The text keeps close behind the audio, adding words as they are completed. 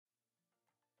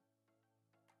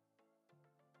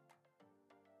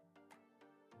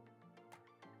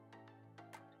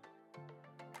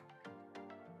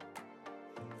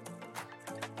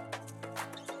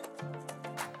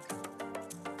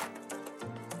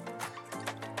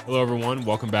Hello, everyone.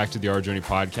 Welcome back to the Our Journey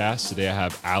podcast. Today I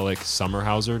have Alec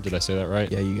Sommerhauser. Did I say that right?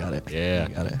 Yeah, you got it. Yeah.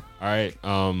 You got it. All right.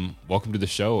 Welcome to the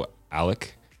show,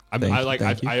 Alec.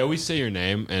 Thank you. I always say your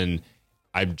name, and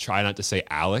I try not to say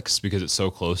Alex because it's so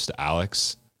close to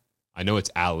Alex. I know it's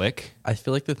Alec. I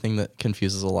feel like the thing that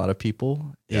confuses a lot of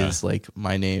people is like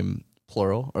my name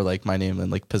plural or like my name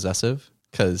and like possessive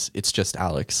because it's just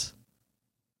Alex.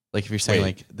 Like if you're saying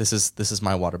like this is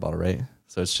my water bottle, right?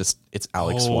 So it's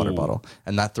Alex water bottle,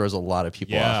 and that throws a lot of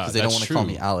people off because they don't want to call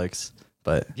me Alex.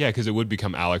 But yeah, because it would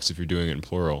become Alex if you're doing it in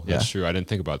plural. That's true. I didn't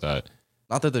think about that.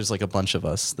 Not that there's like a bunch of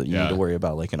us that you need to worry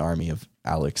about, like an army of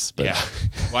Alex. But yeah.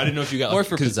 Well, I didn't know if you got more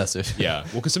for possessive. Yeah.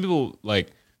 Well, because some people like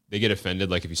they get offended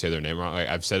like if you say their name wrong. Like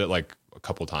I've said it like a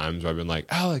couple times where I've been like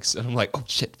Alex, and I'm like, oh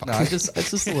shit. Fuck. No, it's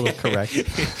just a little correct.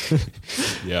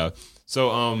 Yeah.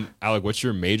 So, Alec, what's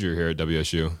your major here at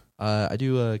WSU? I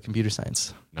do computer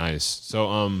science. Nice. So,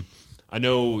 I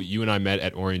know you and I met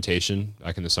at orientation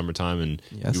back in the summertime, and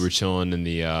we were chilling in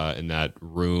the in that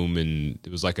room, and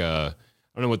it was like I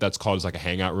don't know what that's called. It's like a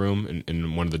hangout room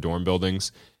in one of the dorm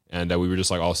buildings, and we were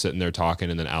just like all sitting there talking,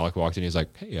 and then Alec walked in. He's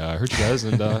like, "Hey, I heard you guys,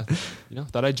 and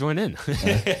thought I'd join in."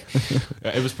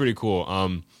 It was pretty cool.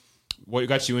 What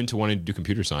got you into wanting to do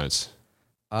computer science?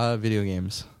 Video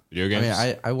games. Video games. I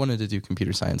mean, I wanted to do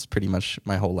computer science pretty much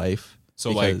my whole life.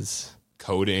 So because, like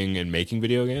coding and making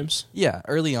video games? Yeah,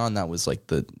 early on that was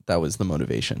the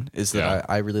motivation. Is that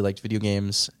I really liked video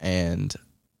games and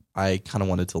I kind of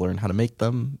wanted to learn how to make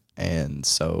them, and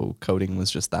so coding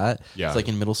was just that. Yeah. It's like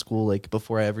in middle school, like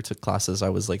before I ever took classes, I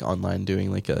was like online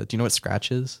doing like do you know what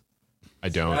Scratch is? I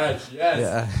don't. Scratch, yes.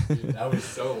 Yeah. Dude, that was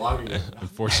so long ago.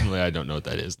 Unfortunately, I don't know what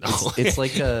that is. No. It's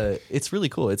like it's really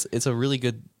cool. It's a really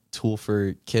good tool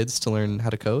for kids to learn how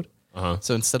to code.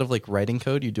 So instead of like writing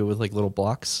code, you do it with like little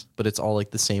blocks, but it's all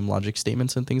like the same logic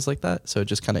statements and things like that. So it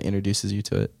just kind of introduces you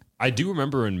to it. I do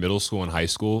remember in middle school and high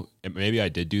school, maybe I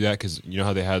did do that because you know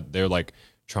how they're like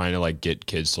trying to like get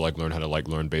kids to like learn how to like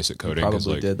learn basic coding. You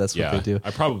probably like, did. That's what they do.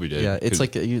 I probably did. Yeah, it's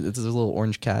like it's a little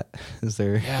orange cat is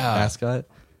their mascot.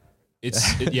 It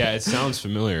sounds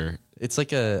familiar. It's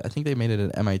like I think they made it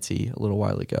at MIT a little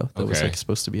while ago. That was like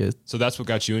supposed to be So that's what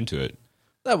got you into it.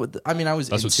 I was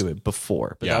into it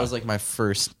before, but that was like my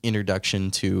first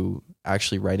introduction to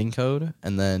actually writing code.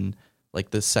 And then like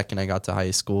the second I got to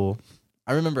high school,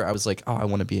 I remember I was like, oh, I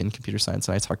want to be in computer science.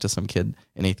 And I talked to some kid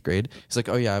in 8th grade. He's like,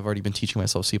 oh yeah, I've already been teaching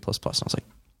myself C++. And I was like,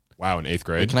 wow, in 8th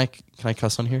grade? Can I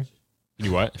cuss on here?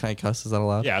 You what? Can I cuss? Is that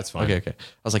allowed? Yeah, it's fine. Okay. I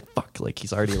was like, fuck, like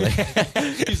he's already like,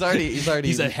 he's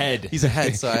ahead. He's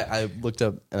ahead. So I looked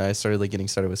up and I started like getting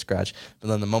started with Scratch. But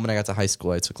then the moment I got to high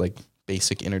school, I took like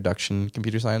basic introduction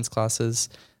computer science classes.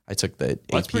 I took the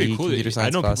That's AP pretty cool. computer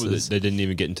science I know classes. people that didn't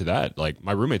even get into that. Like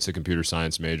my roommate's a computer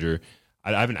science major.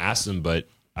 I haven't asked them, but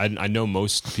I know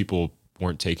most people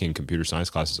weren't taking computer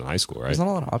science classes in high school, right? There's not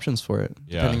a lot of options for it,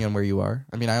 depending on where you are.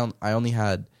 I mean, I only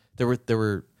had there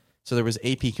was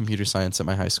AP computer science at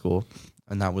my high school,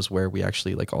 and that was where we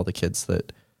actually like all the kids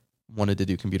that wanted to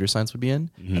do computer science would be in.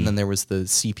 Mm-hmm. And then there was the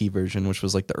CP version, which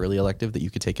was like the early elective that you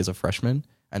could take as a freshman.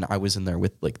 And I was in there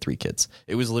with like 3 kids.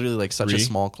 It was literally like such a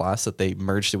small class that they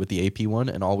merged it with the AP one.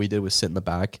 And all we did was sit in the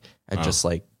back and just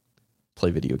like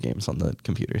play video games on the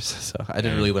computers. So I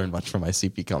didn't really learn much from my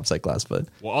CP comp sci class, but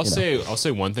I'll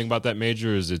say one thing about that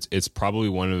major is it's probably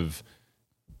one of,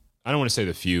 I don't want to say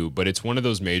the few, but it's one of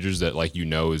those majors that like,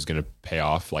 is going to pay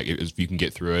off. Like if you can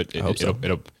get through it,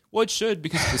 well, it should,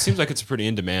 because it seems like it's a pretty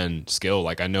in-demand skill.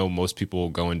 Like I know most people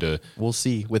go into. We'll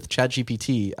see with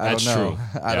ChatGPT. I don't know.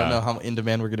 I don't know how in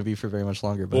demand we're going to be for very much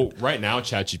longer. But well, right now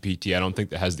ChatGPT, I don't think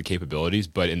that has the capabilities,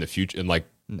 but in the future, in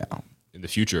the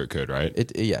future, it could, right?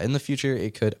 In the future,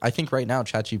 it could. I think right now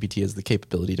ChatGPT has the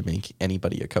capability to make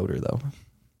anybody a coder, though.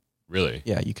 Really?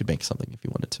 Yeah, you could make something if you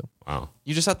wanted to. Wow.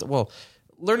 You just have to. Well,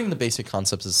 learning the basic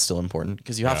concepts is still important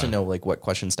because you have to know like what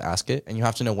questions to ask it, and you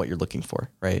have to know what you're looking for,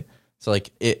 right? So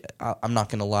like I'm not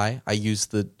gonna lie, I use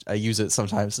it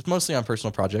sometimes. It's mostly on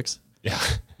personal projects. Yeah,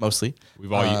 mostly.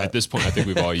 We've all at this point, I think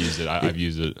we've all used it. I've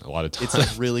used it a lot of times.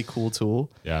 It's a really cool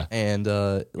tool. Yeah, and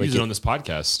use it on this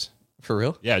podcast for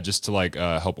real. Yeah, just to like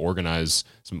help organize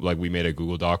some. Like we made a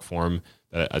Google Doc form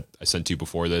that I sent to you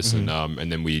before this, and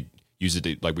then we use it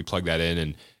to, like we plug that in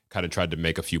and kind of tried to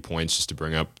make a few points just to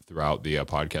bring up throughout the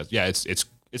podcast. Yeah, it's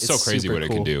so crazy what it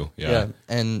can do. Yeah,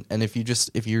 and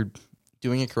if you're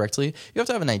doing it correctly, you have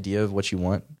to have an idea of what you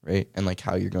want, right? And like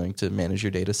how you're going to manage your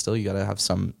data still. You got to have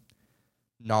some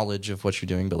knowledge of what you're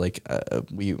doing. But like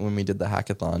when we did the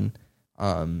hackathon,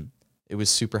 it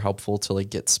was super helpful to like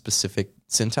get specific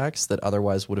syntax that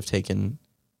otherwise would have taken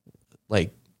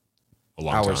like a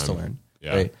long hours time to learn.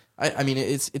 Yeah. Right? I mean,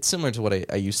 it's similar to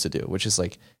what I used to do, which is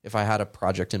like if I had a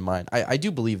project in mind, I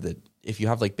do believe that if you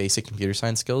have like basic computer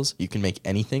science skills, you can make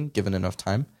anything given enough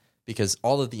time because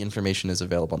all of the information is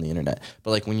available on the internet.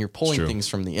 But like when you're pulling things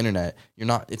from the internet,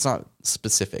 it's not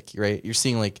specific, right? You're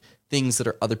seeing like things that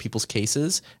are other people's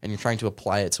cases and you're trying to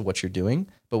apply it to what you're doing.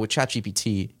 But with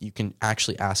ChatGPT, you can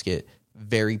actually ask it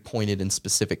very pointed and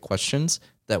specific questions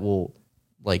that will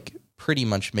like pretty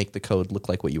much make the code look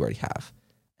like what you already have.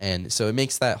 And so it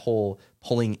makes that whole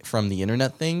pulling from the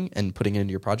internet thing and putting it into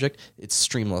your project, it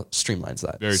streamlines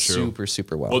that. Very true. Super,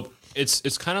 super well. Well,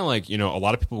 it's kind of like, a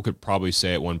lot of people could probably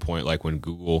say at one point, like when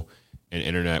Google and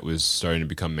internet was starting to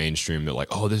become mainstream, that like,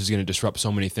 oh, this is going to disrupt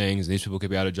so many things and these people could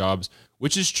be out of jobs,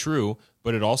 which is true.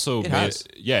 But it also it has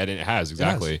exactly. It has.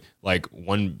 Like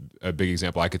a big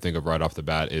example I could think of right off the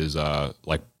bat is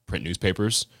like print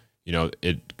newspapers.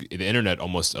 The internet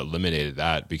almost eliminated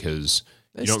that because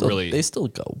they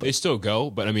still go,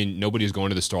 but I mean, nobody's going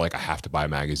to the store like I have to buy a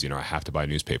magazine or I have to buy a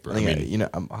newspaper.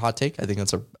 A hot take. I think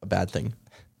that's a bad thing.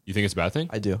 You think it's a bad thing?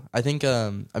 I do. I think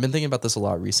I've been thinking about this a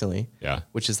lot recently. Yeah.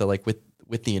 Which is that like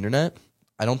with the internet,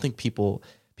 I don't think people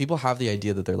have the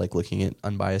idea that they're like looking at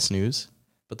unbiased news,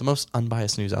 but the most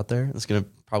unbiased news out there, that's gonna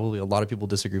probably a lot of people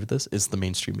disagree with this, is the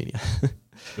mainstream media.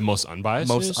 The most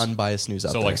unbiased unbiased news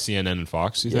out there. So like CNN and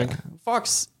Fox, you think?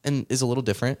 Fox is a little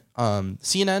different.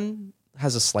 CNN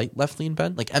has a slight left lean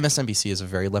bent. Like MSNBC is a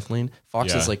very left lean.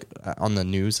 Fox is like on the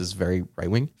news is very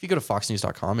right wing. If you go to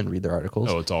foxnews.com and read their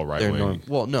articles, it's all right wing.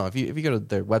 Well, no, if you go to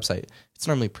their website, it's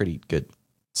normally pretty good,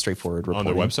 straightforward reporting.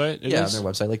 On their website? On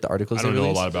their website, like the articles. I don't know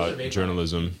a lot about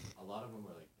journalism. A lot of them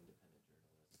are like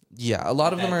independent journalists. Yeah, a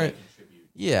lot of them are.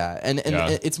 Yeah, and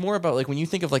it's more about like when you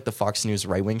think of like the Fox News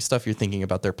right wing stuff, you're thinking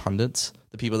about their pundits,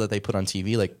 the people that they put on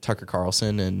TV, like Tucker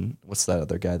Carlson and what's that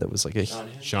other guy that was like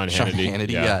Sean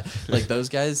Hannity. Yeah, like those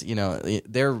guys,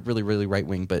 they're really really right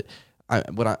wing. But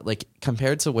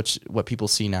compared to what people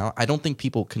see now, I don't think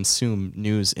people consume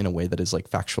news in a way that is like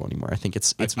factual anymore. I think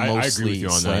it's mostly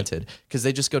slanted because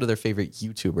they just go to their favorite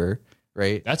YouTuber,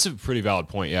 right? That's a pretty valid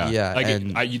point. Yeah, yeah.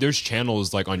 Like there's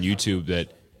channels like on YouTube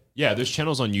that. Yeah, there's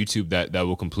channels on YouTube that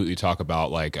will completely talk about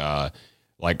like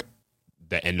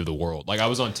the end of the world. Like I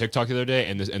was on TikTok the other day,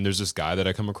 and there's this guy that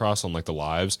I come across on like the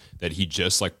lives that he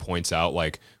just like points out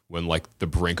like when like the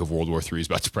brink of World War III is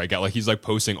about to break out. Like he's like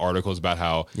posting articles about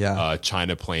how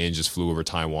China planes just flew over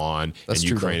Taiwan and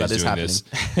Ukraine is doing this.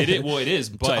 It is,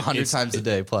 but 100 times a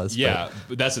day plus. Yeah,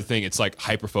 but that's the thing. It's like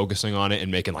hyper focusing on it and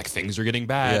making like things are getting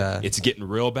bad. Yeah. It's getting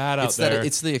real bad out there.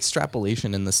 It's the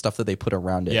extrapolation and the stuff that they put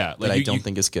around it that I don't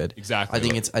think is good. Exactly.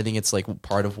 I think it's like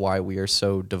part of why we are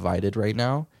so divided right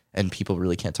now. And people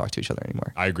really can't talk to each other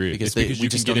anymore. I agree. Because you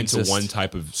can get into one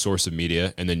type of source of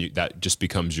media, and then that just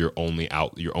becomes your only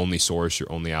source,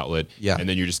 your only outlet. Yeah. And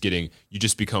then you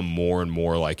just become more and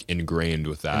more like ingrained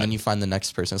with that. And then you find the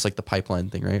next person. It's like the pipeline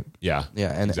thing, right? Yeah.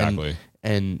 Yeah. And exactly.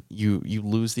 And you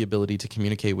lose the ability to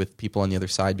communicate with people on the other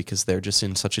side because they're just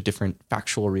in such a different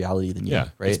factual reality than you. Yeah.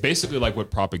 Right. It's basically like what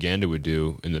propaganda would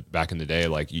do back in the day.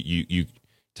 Like you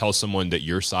tell someone that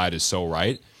your side is so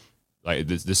right. Like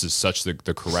this is such the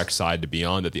correct side to be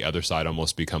on that the other side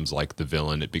almost becomes like the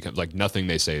villain. It becomes like nothing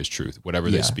they say is truth.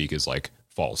 Whatever they speak is like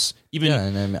false.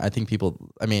 And I think people.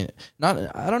 I mean,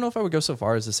 I don't know if I would go so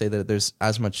far as to say that there's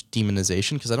as much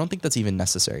demonization because I don't think that's even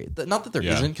necessary. Not that there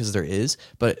isn't, because there is,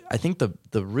 but I think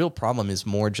the real problem is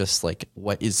more just like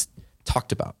what is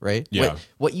talked about, right? Yeah.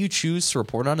 What you choose to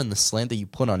report on and the slant that you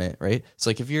put on it, right?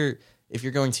 So like if you're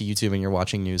going to YouTube and you're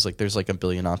watching news, like there's like a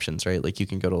billion options, right? Like you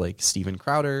can go to like Steven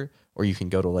Crowder. Or you can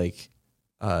go to like,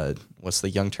 what's the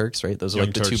Young Turks, right? Those are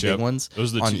like the two big ones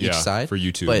on each side for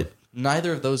YouTube. But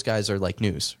neither of those guys are like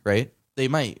news, right? They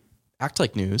might act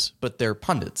like news, but they're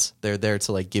pundits. They're there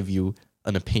to like give you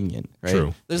an opinion, right?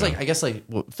 True. There's like, I guess like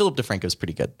Philip DeFranco is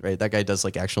pretty good, right? That guy does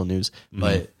like actual news,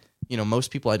 but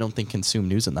most people I don't think consume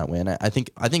news in that way. And I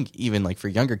think even like for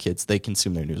younger kids, they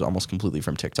consume their news almost completely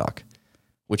from TikTok,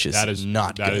 which is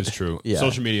not good. That is true. Yeah.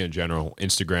 Social media in general,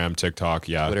 Instagram, TikTok,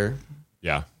 Twitter.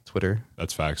 Yeah. Twitter.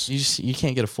 That's facts. You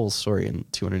can't get a full story in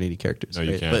 280 characters. No,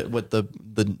 you can't. But what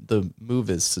the move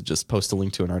is to just post a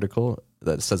link to an article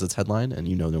that says its headline, and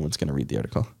no one's going to read the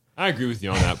article. I agree with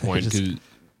you on that point because,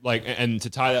 and to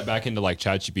tie that back into like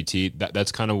ChatGPT,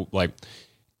 that's kind of like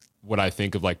what I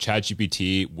think of. Like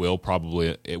ChatGPT it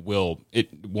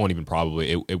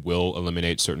will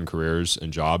eliminate certain careers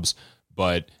and jobs,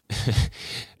 but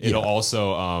it'll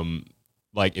also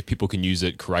like if people can use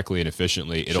it correctly and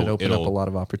efficiently, it'll open up a lot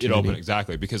of opportunity.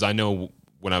 Exactly, because I know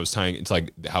when I was tying it's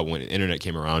like how when the internet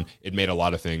came around, it made a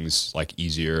lot of things like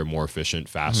easier, more efficient,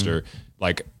 faster.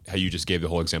 Like how you just gave the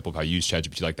whole example of how you use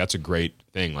ChatGPT. Like that's a great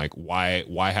thing. Like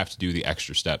why have to do the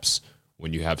extra steps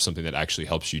when you have something that actually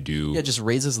helps you do? Yeah, it just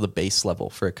raises the base level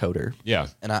for a coder. Yeah.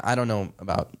 And I don't know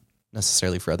about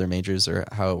necessarily for other majors or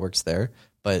how it works there,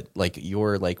 but like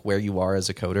your like where you are as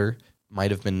a coder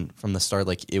might have been from the start,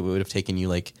 like it would have taken you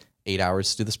like 8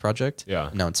 hours to do this project. Yeah.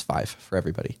 And now it's 5 for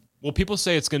everybody. Well, people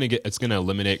say it's gonna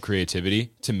eliminate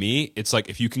creativity. To me, it's like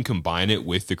if you can combine it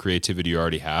with the creativity you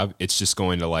already have, it's just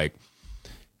going to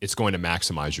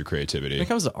maximize your creativity. When it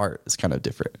comes to art, it's kind of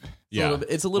different.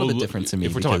 It's a little bit different to me.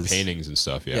 If we're talking about paintings and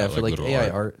stuff, yeah, for like AI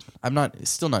art, I'm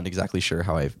still not exactly sure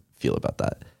how I feel about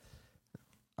that.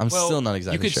 I'm still not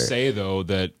exactly sure. You could say though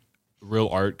that real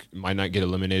art might not get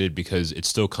eliminated because it's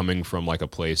still coming from like a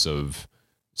place of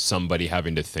somebody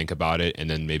having to think about it and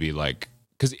then maybe like,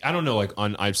 because I don't know, like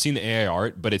I've seen the AI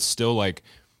art, but it's still like,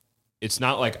 it's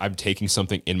not like I'm taking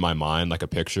something in my mind, like a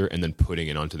picture, and then putting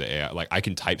it onto the AI. Like I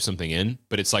can type something in,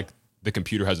 but it's like the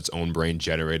computer has its own brain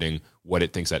generating what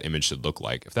it thinks that image should look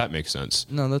like, if that makes sense.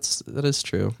 No, that is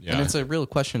true. Yeah. And it's a real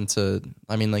question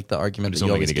like the argument that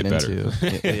you always get into.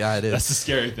 Yeah, it is. That's the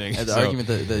scary thing. The argument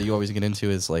that you always get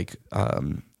into is like,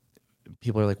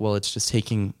 people are like, well, it's just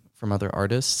taking from other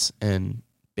artists and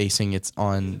basing it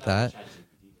on that.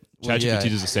 ChatGPT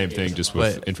does the same thing, just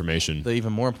with information. The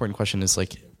even more important question is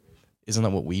like, isn't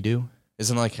that what we do?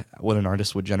 Isn't like what an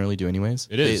artist would generally do anyways?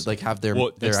 It is. They like have their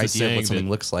idea of what something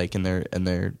looks like and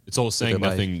their it's all saying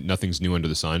nothing's new under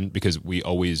the sun, because we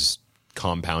always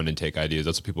compound and take ideas.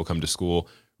 That's what people come to school,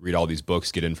 read all these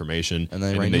books, get information, and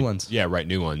then write new ones. Yeah, write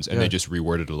new ones, and they just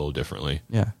reword it a little differently.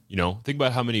 Yeah. You know, think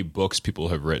about how many books people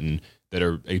have written that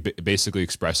are basically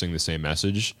expressing the same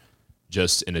message,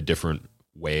 just in a different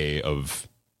way of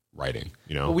writing,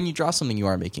 you know. But when you draw something, you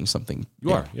are making something.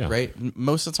 You are, yeah. Right?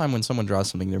 Most of the time when someone draws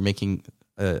something, they're making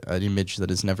an image that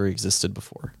has never existed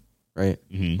before, right?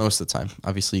 Mm-hmm. Most of the time.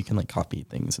 Obviously, you can like copy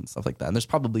things and stuff like that. And there's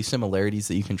probably similarities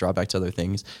that you can draw back to other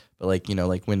things. But like, you know,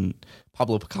 like when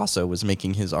Pablo Picasso was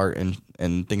making his art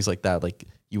and things like that, like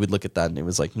you would look at that and it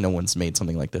was like, no one's made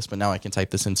something like this. But now I can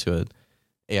type this into a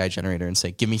AI generator and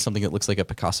say, give me something that looks like a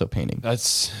Picasso painting.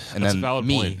 That's a valid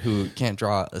point. Who can't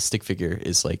draw a stick figure,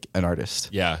 is like an artist.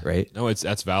 Yeah. Right. No,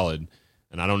 that's valid.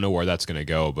 And I don't know where that's going to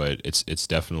go, but it's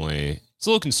definitely, it's a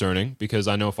little concerning, because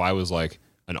I know if I was like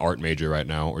an art major right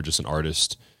now or just an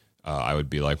artist, I would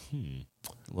be like,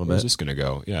 where's this going to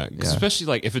go? Yeah. Especially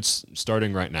like if it's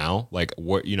starting right now, like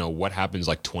what happens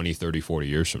like 20, 30, 40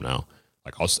 years from now?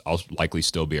 Like I'll likely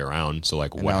still be around. So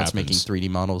like, what happens? It's making 3D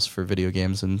models for video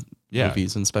games and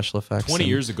movies and special effects. 20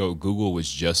 years ago, Google was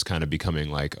just kind of becoming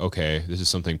like, okay, this is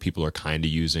something people are kind of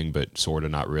using, but sort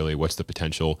of not really. What's the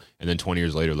potential? And then 20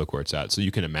 years later, look where it's at. So you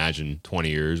can imagine 20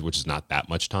 years, which is not that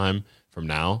much time from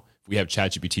now. If we have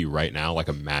ChatGPT right now, like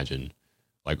imagine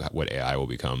like what AI will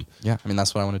become. Yeah. I mean,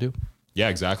 that's what I want to do. Yeah,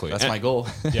 exactly. That's my goal.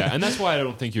 Yeah. And that's why I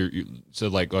don't think you're so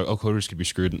like, coders could be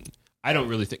screwed. I don't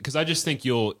really think, because I just think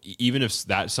even if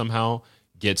that somehow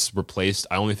gets replaced,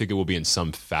 I only think it will be in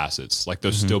some facets. Like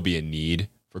there'll still be a need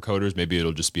for coders. Maybe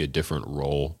it'll just be a different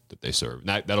role that they serve. And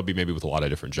that'll be maybe with a lot of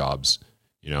different jobs,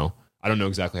 you know? I don't know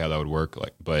exactly how that would work,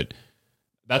 but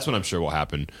that's what I'm sure will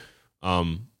happen.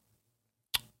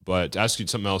 But to ask you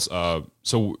something else,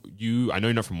 so I know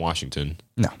you're not from Washington.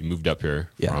 No. You moved up here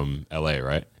from LA,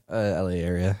 right? LA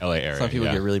area. LA area. Some people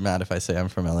get really mad if I say I'm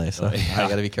from LA, so I got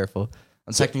to be careful.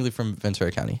 I'm technically from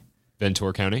Ventura County.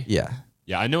 Ventura County? Yeah.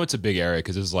 Yeah, I know it's a big area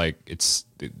because there's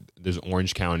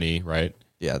Orange County, right?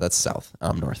 Yeah, that's south.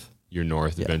 I'm north. You're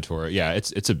north of Ventura. Yeah,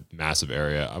 it's a massive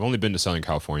area. I've only been to Southern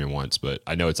California once, but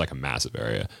I know it's like a massive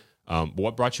area. But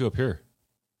what brought you up here?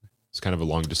 It's kind of a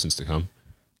long distance to come.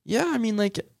 Yeah, I mean,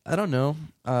 like, I don't know.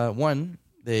 One,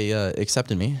 they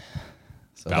accepted me,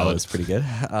 so Valid. That was pretty good.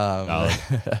 Valid.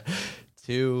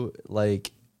 Two,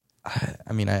 like,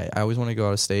 I mean, I always want to go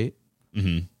out of state.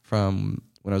 Mm-hmm. From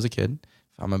when I was a kid.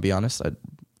 If I'm gonna be honest, I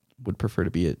would prefer to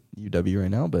be at UW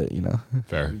right now, but you know,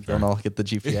 fair. Don't all get the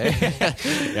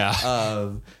GPA.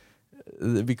 Yeah,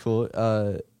 it'd be cool.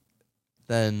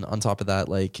 Then on top of that,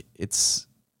 like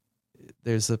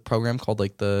there's a program called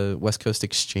like the West Coast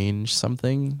Exchange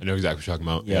something. I know exactly what you're talking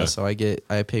about. Yeah, so I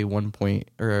pay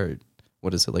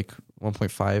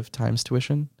 1.5 times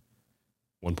tuition.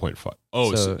 1.5.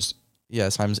 Oh, so yeah,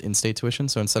 times in-state tuition.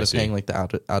 So instead of paying like the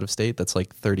out of state, that's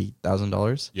like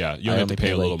 $30,000. Yeah, you only have to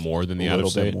pay a little more than the out of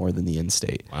state. A little bit more than the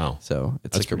in-state. Wow. So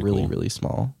it's like a really, really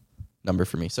small number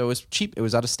for me. So it was cheap. It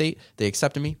was out of state. They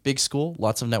accepted me. Big school,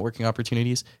 lots of networking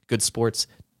opportunities, good sports.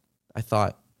 I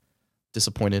thought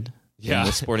disappointed in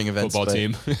the sporting events. Football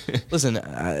team. Listen,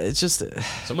 it's just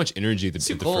so much energy at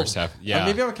the first half. Yeah.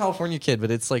 Maybe I'm a California kid,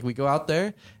 but it's like we go out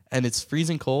there and it's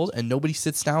freezing cold and nobody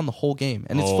sits down the whole game.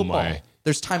 And it's football.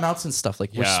 There's timeouts and stuff.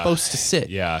 Like we're supposed to sit.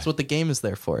 Yeah. That's what the game is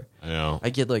there for. I know. I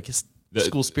get like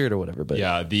school spirit or whatever. But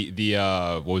yeah, the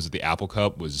what was it? The Apple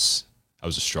Cup was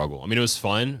a struggle. I mean, it was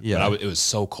fun. Yeah. But it was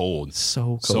so cold.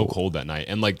 So cold that night.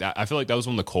 And like that, I feel like that was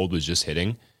when the cold was just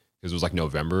hitting because it was like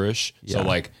November-ish. Yeah. So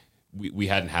like we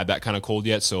hadn't had that kind of cold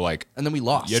yet. So like, and then we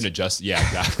lost. You had to adjust. Yeah,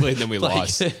 exactly. And then we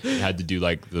lost. You had to do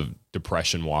like the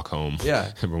depression walk home.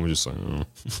 Yeah. Everyone was just like,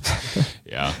 oh.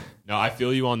 Yeah. No, I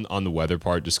feel you on the weather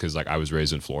part just because like I was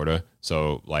raised in Florida.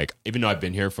 So like even though I've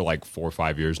been here for like 4 or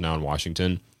 5 years now in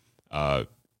Washington,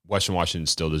 Western Washington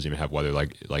still doesn't even have weather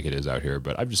like it is out here.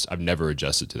 But I've never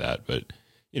adjusted to that. But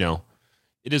you know,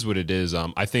 it is what it is.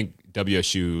 I think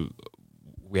WSU,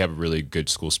 we have a really good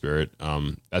school spirit.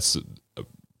 That's a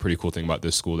pretty cool thing about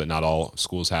this school that not all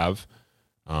schools have.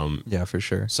 Yeah, for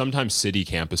sure. Sometimes city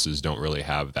campuses don't really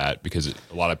have that because you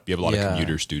have a lot of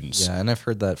commuter students. Yeah, and I've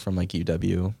heard that from like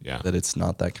UW. Yeah. That it's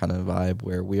not that kind of vibe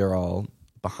where we are all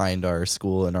behind our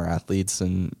school and our athletes,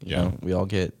 and you know, we all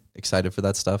get excited for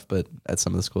that stuff. But at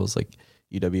some of the schools like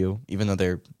UW, even though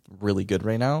they're really good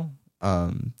right now,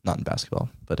 not in basketball,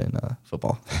 but in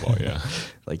football. Yeah.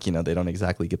 Like, you know, they don't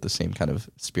exactly get the same kind of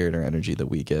spirit or energy that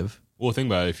we give. Well, the thing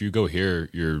about it, if you go here,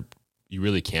 you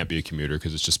really can't be a commuter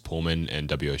because it's just Pullman and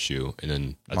WSU, and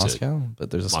then that's Moscow, it. But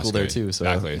there's a school there too. So.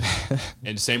 Exactly.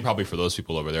 And same probably for those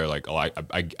people over there. Like,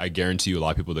 I guarantee you a lot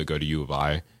of people that go to U of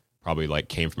I probably like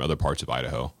came from other parts of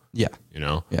Idaho. Yeah. You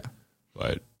know? Yeah.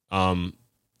 But,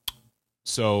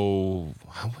 so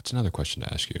what's another question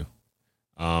to ask you?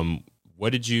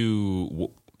 What's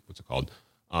it called?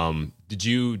 Did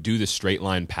you do the straight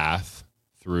line path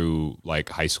through like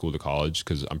high school to college?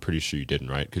 Because I'm pretty sure you didn't,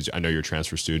 right? Because I know you're a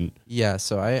transfer student. Yeah,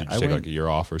 so I take like a year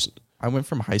off or something? I went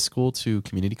from high school to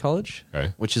community college,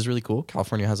 which is really cool.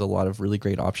 California has a lot of really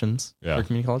great options for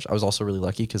community college. I was also really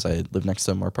lucky because I lived next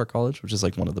to Moore Park College, which is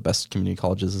like one of the best community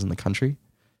colleges in the country.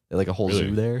 They have like a whole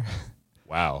zoo there.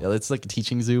 Wow. Yeah, it's like a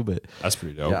teaching zoo, but that's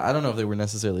pretty dope. Yeah, I don't know if they were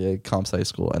necessarily a comps high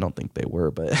school. I don't think they were,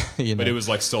 but you know. But it was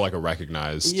like still like a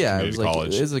recognized it was like,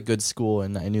 college. It was a good school,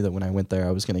 and I knew that when I went there,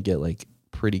 I was going to get like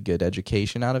pretty good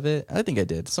education out of it. I think I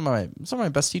did. Some of my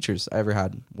best teachers I ever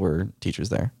had were teachers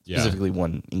there. Yeah. Specifically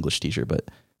one English teacher,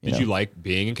 but did you like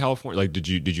being in California? Like did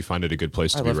you find it a good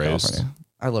place to be raised? California.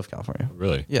 I love California.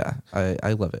 Really? Yeah,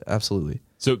 I love it. Absolutely.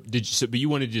 So but you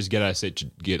wanted to just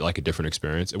get like a different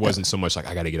experience. It wasn't so much like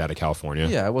I got to get out of California.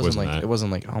 Yeah, it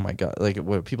wasn't like oh my god, like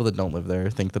what people that don't live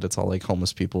there think that it's all like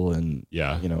homeless people and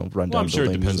you know run down. I'm sure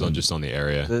it depends on the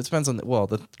area. It depends on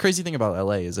the crazy thing about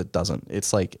LA is it doesn't.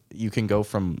 It's like you can go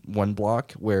from one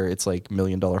block where it's like $1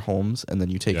 million homes, and then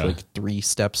you take like 3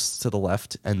 steps to the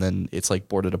left, and then it's like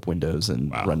boarded up windows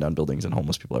and run down buildings and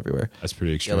homeless people everywhere. That's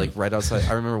pretty extreme. Yeah, like right outside.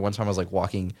 I remember one time I was like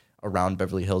walking around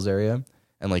Beverly Hills area.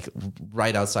 And like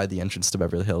right outside the entrance to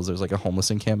Beverly Hills, there's like a homeless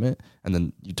encampment, and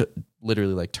then you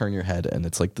literally like turn your head, and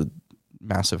it's like the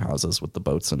massive houses with the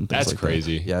boats and things. That's like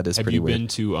crazy. That. Yeah, it is. Have pretty you weird. been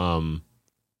to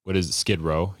what is it, Skid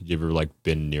Row? You ever like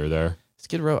been near there?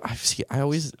 Skid Row.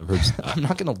 I'm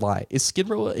not gonna lie. Is Skid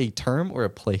Row a term or a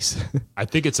place? I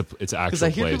think it's actual because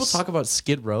I hear place. people talk about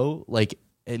Skid Row like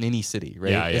in any city,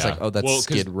 right? Yeah, it's like that's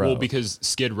Skid Row. Well, because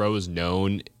Skid Row is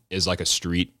known as like a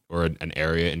street or an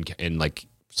area in like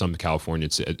some California,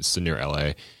 it's near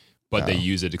LA, but they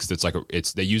use it because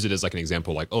they use it as like an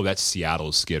example, like, oh, that's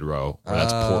Seattle's Skid Row, or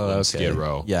that's Portland's Skid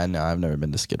Row. Yeah, no, I've never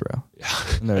been to Skid Row.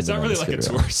 Yeah, it's not really like a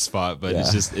tourist spot, but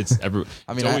it's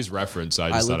always referenced. So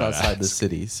I live outside the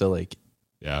city, so like,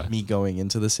 me going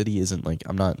into the city isn't like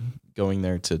I'm not going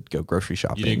there to go grocery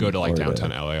shopping. You didn't go to like downtown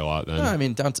LA a lot then? No, I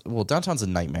mean downtown's a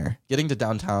nightmare. Getting to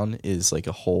downtown is like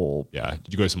a whole. Yeah,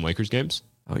 did you go to some Lakers games?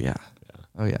 Oh yeah.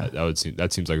 Oh yeah,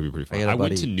 that seems like it'd be pretty fun. I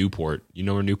went to Newport. You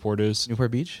know where Newport is?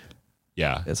 Newport Beach.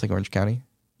 Yeah, it's like Orange County.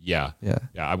 Yeah.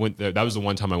 I went there. That was the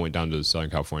one time I went down to Southern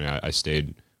California. I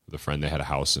stayed with a friend. They had a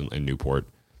house in Newport.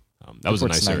 That was a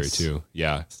nice area too.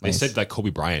 Yeah, they said like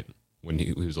Kobe Bryant when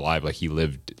he was alive, like he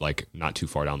lived like not too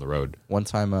far down the road. One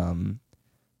time,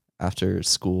 after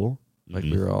school, like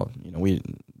we were all, we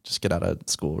just get out of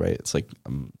school, right? It's like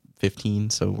I'm 15,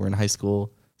 so we're in high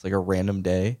school. It's like a random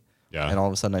day. Yeah. And all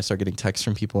of a sudden I start getting texts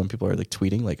from people, and people are like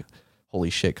tweeting like, holy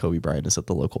shit, Kobe Bryant is at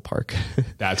the local park.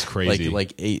 That's crazy.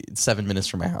 like 7 minutes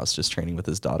from my house, just training with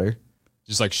his daughter.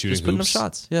 Just like shooting just putting up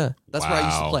shots. Yeah. That's where I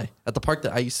used to play. At the park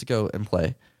that I used to go and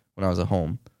play when I was at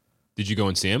home. Did you go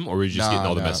and see him, or were you just getting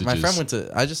all the messages? My friend went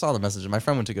to. I just saw the message. My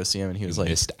friend went to go see him, and he was like,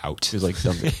 missed out. He was like,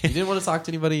 dumb. He didn't want to talk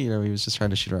to anybody. He was just trying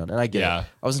to shoot around. And I get it. I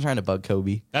wasn't trying to bug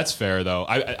Kobe. That's fair though.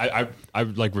 I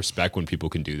like respect when people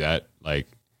can do that. Like,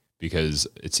 because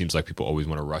it seems like people always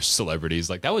want to rush celebrities.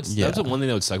 Like that's the one thing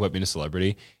that would suck about being a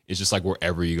celebrity is just like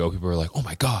wherever you go, people are like, oh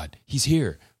my God, he's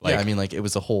here. Like, I mean, like it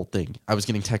was a whole thing. I was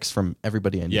getting texts from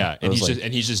everybody I knew. Yeah, and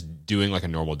he's just doing like a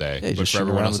normal day. Yeah, but for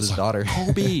everyone else, with his daughter,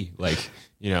 Kobe, like,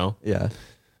 you know. Yeah.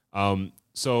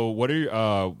 So what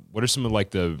are some of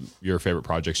like your favorite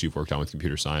projects you've worked on with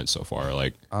computer science so far?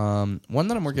 Like, one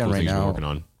that I'm working on right now.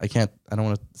 I don't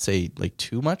want to say like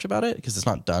too much about it because it's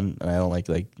not done, and I don't like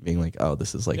being like, oh,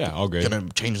 this is like all great. Gonna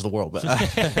change the world. But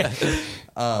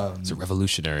it's a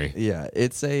revolutionary. Yeah,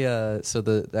 it's a so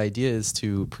the idea is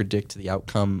to predict the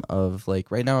outcome of like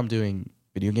right now I'm doing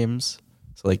video games.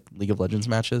 So like League of Legends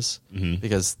matches,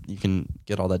 because you can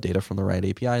get all that data from the Riot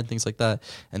API and things like that.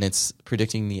 And it's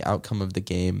predicting the outcome of the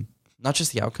game, not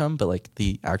just the outcome, but like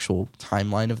the actual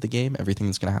timeline of the game, everything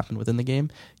that's going to happen within the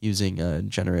game using a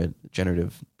generative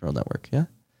neural network. Yeah.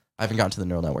 I haven't gotten to the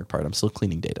neural network part. I'm still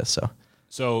cleaning data.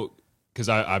 So because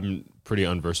I'm pretty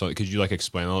unversed on it, could you like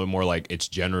explain a little bit more like it's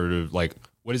generative, like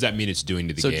what does that mean it's doing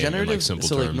to the game in like simple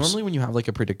terms? Like normally when you have like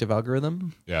a predictive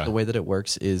algorithm, the way that it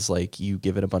works is like you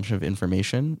give it a bunch of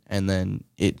information and then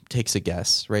it takes a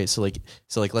guess, right? So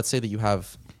let's say you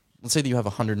have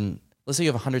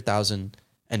 100,000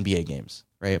 NBA games,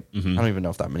 right? I don't even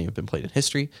know if that many have been played in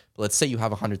history, but let's say you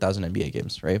have 100,000 NBA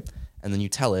games, right? And then you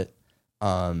tell it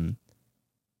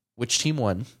which team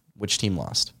won, which team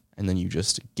lost, and then you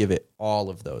just give it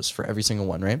all of those for every single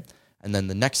one, right? And then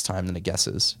the next time that it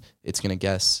guesses, it's going to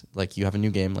guess, like, you have a new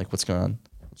game, like, what's going on?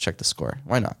 Let's check the score.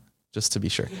 Why not? Just to be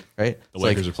sure, right? The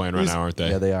Lakers are playing right now, aren't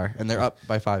they? Yeah, they are. And they're up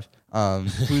by 5.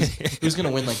 Who's going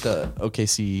to win, like, the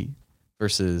OKC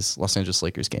versus Los Angeles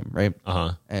Lakers game, right?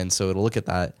 And so it'll look at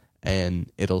that,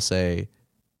 and it'll say,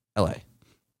 LA.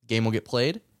 Game will get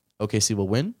played. OKC will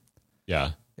win.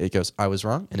 Yeah. It goes, I was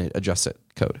wrong, and it adjusts it,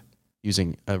 code.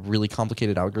 Using a really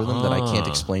complicated algorithm that I can't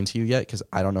explain to you yet because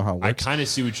I don't know how it works. I kind of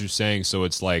see what you're saying. So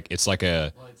it's like it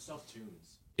self-tunes.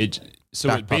 It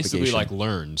basically like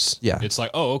learns. Yeah. It's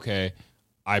like, oh, okay,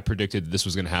 I predicted this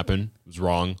was going to happen. It was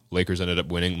wrong. Lakers ended up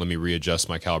winning. Let me readjust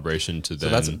my calibration to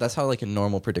then. So that's how like a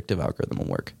normal predictive algorithm will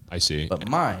work. I see. But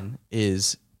mine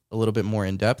is a little bit more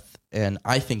in depth and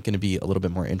I think going to be a little bit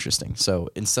more interesting. So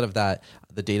instead of that,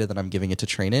 the data that I'm giving it to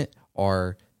train it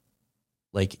are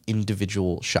like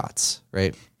individual shots,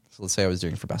 right? So let's say I was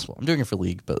doing it for basketball. I'm doing it for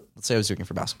league, but let's say I was doing it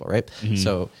for basketball, right?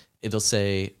 So it'll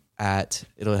say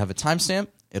it'll have a timestamp,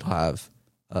 it'll have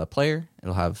a player,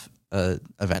 it'll have a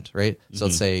event, right? So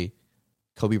let's say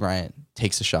Kobe Bryant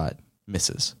takes a shot,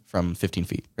 misses from 15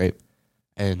 feet, right?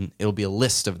 And it'll be a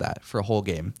list of that for a whole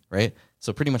game, right?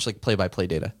 So pretty much like play-by-play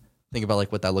data. Think about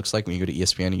like what that looks like when you go to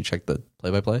ESPN and you check the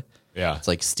play-by-play. Yeah. It's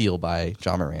like steal by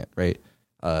Ja Morant, right?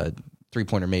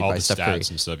 Three-pointer made all by the Steph stats Curry.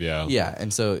 And stuff, yeah. Yeah,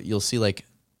 and so you'll see like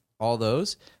all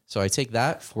those. So I take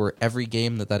that for every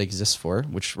game that exists for,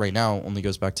 which right now only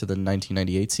goes back to the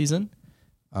 1998 season.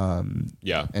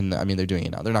 Yeah. And I mean, they're doing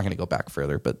it now. They're not going to go back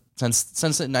further, but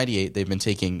since 98, they've been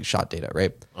taking shot data,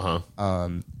 right?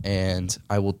 And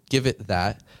I will give it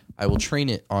that. I will train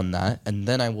it on that, and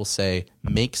then I will say,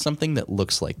 make something that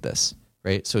looks like this,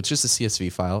 right? So it's just a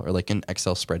CSV file or like an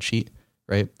Excel spreadsheet,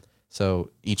 right?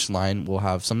 So each line will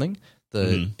have something.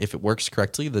 If it works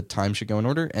correctly, the time should go in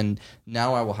order. And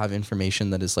now I will have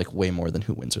information that is like way more than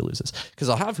who wins or loses. Because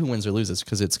I'll have who wins or loses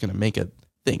because it's going to make a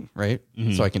thing, right?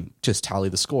 So I can just tally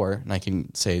the score and I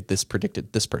can say this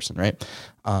predicted this person, right?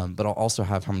 But I'll also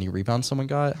have how many rebounds someone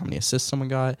got, how many assists someone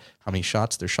got, how many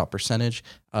shots, their shot percentage,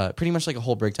 pretty much like a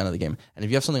whole breakdown of the game. And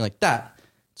if you have something like that,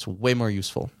 it's way more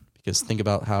useful because think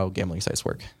about how gambling sites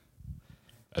work.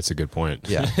 That's a good point.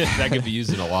 Yeah. That could be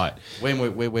used in a lot. Way more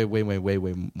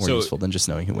useful than just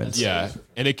knowing who wins. Yeah,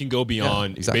 and it can go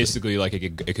beyond. Basically, like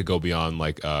it could go beyond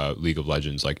like League of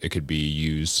Legends. Like it could be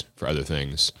used for other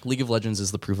things. League of Legends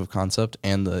is the proof of concept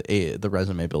and the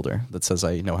resume builder that says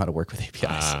I know how to work with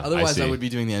APIs. Otherwise, I would be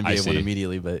doing the NBA one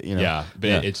immediately. But you know,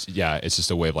 it's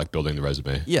just a way of like building the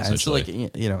resume. Yeah, and so like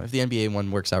if the NBA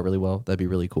one works out really well, that'd be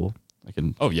really cool. I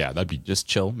can. Oh yeah, that'd be just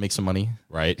chill, make some money.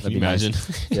 Right? Can you imagine?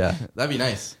 Nice. Yeah, that'd be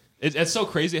nice. It's so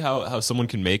crazy how someone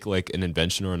can make like an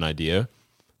invention or an idea,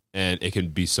 and it can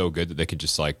be so good that they can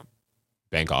just like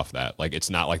bank off that. Like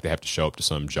it's not like they have to show up to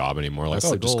some job anymore. Like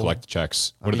just collect the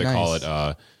checks. What do they call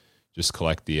it? Just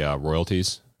collect the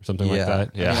royalties or something like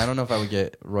that. Yeah. I mean, I don't know if I would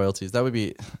get royalties. That would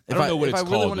be if I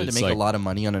really wanted to make a lot of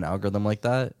money on an algorithm like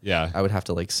that. Yeah, I would have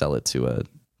to like sell it to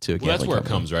to a Well, that's gambling where it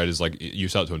company. comes, right? Is like you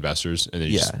sell it to investors, and then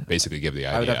you just basically give the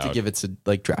idea. I would have out. to give it to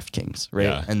like DraftKings, right?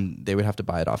 Yeah. And they would have to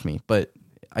buy it off me. But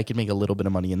I could make a little bit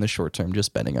of money in the short term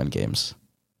just betting on games.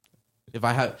 If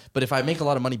I make a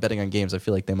lot of money betting on games, I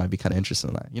feel like they might be kind of interested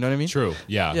in that. You know what I mean? True.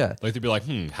 Yeah. Yeah. Like they'd be like,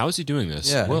 how is he doing this?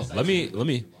 Yeah. Well, let me.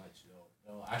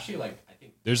 No, actually, like I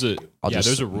think There's a I'll just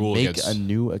there's a rule make against a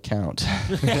new account.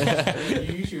 you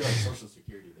usually like Social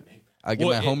Security to make. I'll get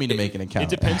my homie to make an account.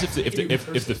 It depends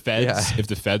if the feds Yeah. if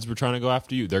the feds were trying to go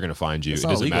after you, they're going to find you. It's It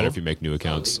not doesn't matter illegal. if you make new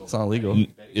accounts. It's not illegal.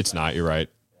 It's not. You're right.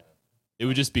 It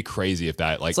would just be crazy if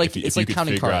that It's like- if it's you like could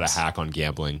counting figure out a cards. hack on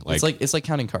gambling. Like It's like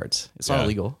counting cards. It's not Yeah.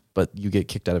 illegal, but you get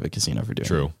kicked out of a casino for doing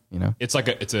True. it. You know? it's like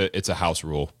it's a house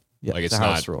rule. Yeah, like it's it's a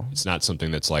not house rule. It's not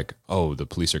something that's like, oh, the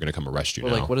police are going to come arrest you Or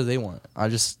now. like, what do they want? I'm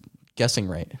just guessing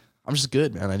right. I'm just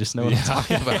good, man. I just know what I'm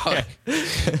talking about.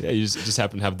 Yeah, you just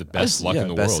happen to have the best luck in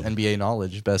the best world. NBA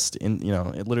knowledge, best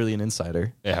literally an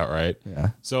insider. Yeah, right. Yeah.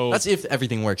 So That's if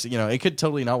everything works. You know, it could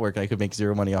totally not work. I could make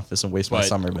zero money off this and waste my But-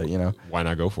 summer, but you know, why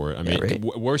not go for it? I mean, right.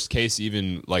 worst case,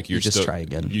 even like you're just still, try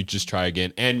again. You just try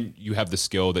again, and you have the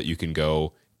skill that you can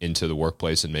go into the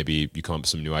workplace and maybe you come up with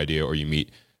some new idea, or you meet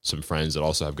some friends that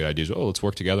also have good ideas. Oh, let's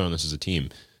work together on this as a team.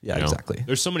 Yeah, You know? exactly.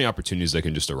 There's so many opportunities that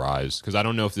can just arise, because I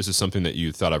don't know if this is something that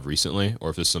you thought of recently, or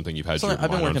if this is something you've had So your I've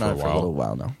been mind working on it for a little while.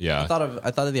 while now. Yeah. I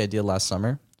thought of the idea last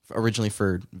summer, originally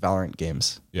for Valorant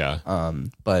games. Yeah.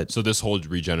 But So this whole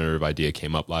regenerative idea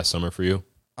came up last summer for you.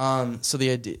 so the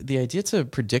idea to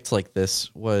predict like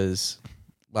this was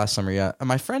last summer. Yeah, and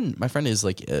my friend is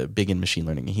like big in machine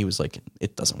learning, and he was like,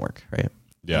 it doesn't work, right?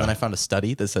 Yeah. And then I found a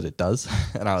study that said it does,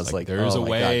 and I was like, there is oh a my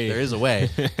way. God, there is a way.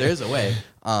 There is a way.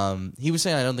 He was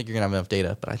saying I don't think you're gonna have enough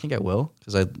data, but I think I will,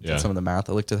 because I Yeah. did some of the math.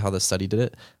 I looked at how the study did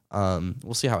it.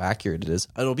 We'll see how accurate it is.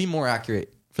 It'll be more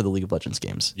accurate for the League of Legends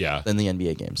games, Yeah. than the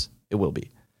NBA games. It will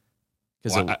be.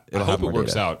 Because Well, I hope it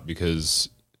works out, because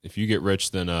if you get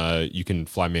rich, then you can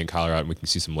fly me and Kyler out and we can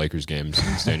see some Lakers games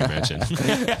and stay in your mansion.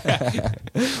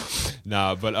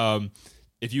 Nah, but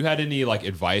if you had any like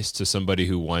advice to somebody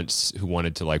who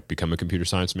wanted to like become a computer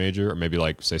science major, or maybe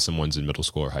like say someone's in middle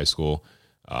school or high school,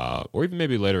 or even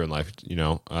maybe later in life,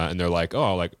 and they're like,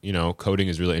 oh, like, coding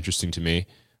is really interesting to me.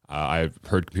 I've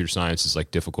heard computer science is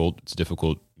like difficult. It's a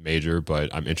difficult major,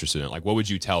 but I'm interested in it. Like, what would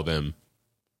you tell them?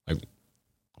 Like,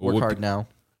 what Work would hard now.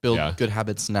 Build Yeah. good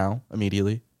habits now,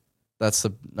 immediately. That's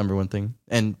the number one thing.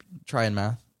 And try and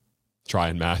math. Try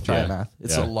and math. Try yeah. and math.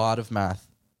 It's Yeah. a lot of math.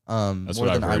 That's More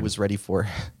what than I've I heard. was ready for.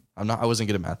 I wasn't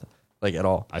good at math, like at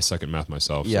all. I suck at math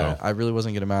myself. Yeah, So. I really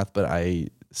wasn't good at math, but I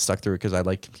stuck through it because I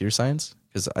like computer science.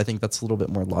 Because I think that's a little bit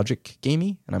more logic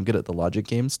gamey, and I'm good at the logic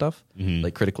game stuff, Mm-hmm.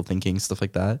 like critical thinking, stuff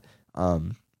like that.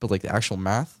 But like the actual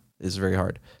math is very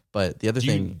hard. But the other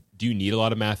thing, Do you need a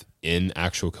lot of math in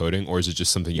actual coding, or is it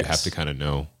just something you have Yes. to kind of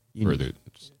know further?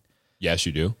 Yes,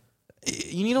 you do.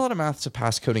 you need a lot of math to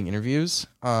pass coding interviews.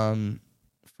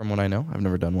 From what I know, I've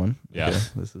never done one. Yeah.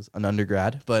 This is an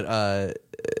undergrad, but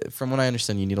from what I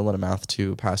understand, you need a lot of math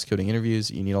to pass coding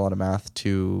interviews. You need a lot of math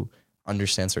to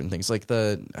understand certain things, like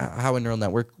how a neural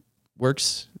network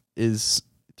works is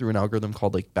through an algorithm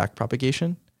called like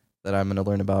backpropagation that I'm going to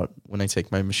learn about when I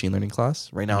take my machine learning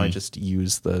class. Right now, I just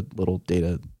use the little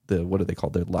data, what are they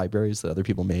called? The libraries that other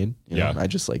people made. Yeah. And I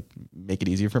just like make it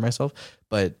easier for myself,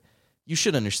 but you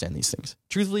should understand these things.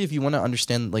 Truthfully, if you want to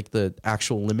understand like the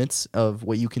actual limits of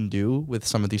what you can do with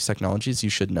some of these technologies, you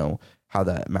should know how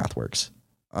that math works.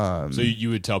 So you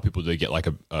would tell people to get like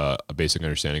a basic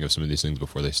understanding of some of these things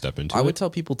before they step into I it? would tell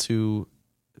people to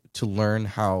learn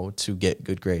how to get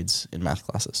good grades in math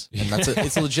classes, and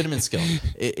it's a legitimate skill.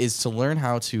 It is to learn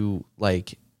how to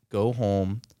like go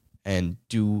home and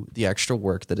do the extra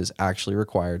work that is actually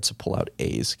required to pull out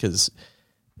A's, because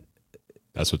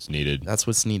That's what's needed. that's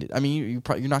what's needed. I mean,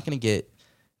 you're not going to get,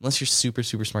 unless you're super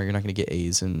super smart, you're not going to get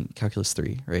A's in calculus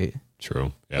 3, right?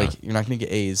 True. Yeah. Like you're not going to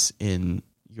get A's in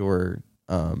your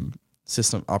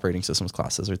operating systems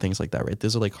classes or things like that, right?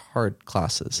 Those are like hard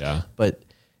classes. Yeah. But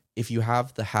if you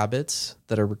have the habits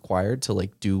that are required to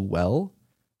like do well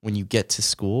when you get to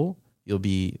school, you'll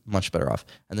be much better off.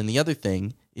 And then the other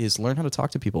thing is learn how to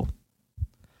talk to people.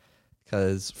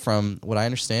 Because from what I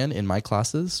understand in my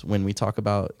classes, when we talk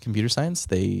about computer science,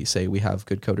 they say we have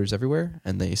good coders everywhere,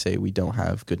 and they say we don't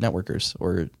have good networkers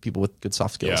or people with good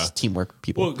soft skills, Yeah. teamwork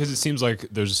people. Well, because it seems like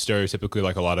there's stereotypically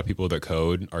like a lot of people that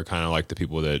code are kind of like the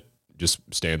people that just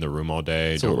stay in their room all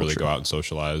day, a don't little really true. go out and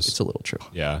socialize. It's a little true.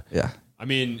 Yeah. Yeah. I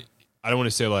mean, I don't want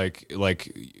to say like I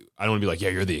don't want to be like, yeah,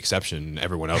 you're the exception.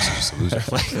 Everyone else is just a loser.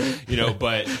 Like,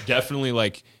 but definitely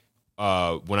like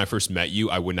when I first met you,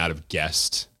 I would not have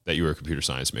guessed that you were a computer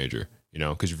science major,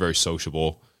 because you're very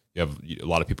sociable. You have a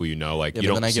lot of people like Yeah, you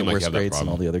but don't then I seem get like worse you have that grades than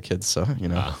all problem. the other kids, so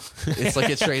it's like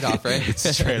a trade off, right? It's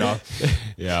a trade off.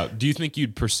 Yeah. Do you think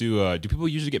you'd pursue? Do people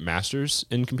usually get masters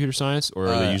in computer science, or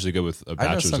are they usually go with a I know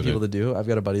bachelor's? some in people it? that do. I've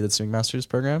got a buddy that's doing master's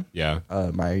program. Yeah.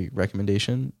 My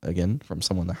recommendation, again, from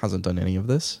someone that hasn't done any of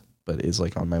this but is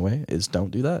like on my way, is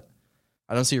don't do that.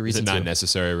 I don't see a Is reason it not to.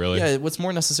 necessary, really? Yeah, what's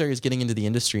more necessary is getting into the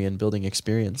industry and building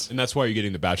experience. And that's why you're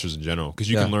getting the bachelor's in general, because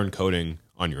you Yeah. can learn coding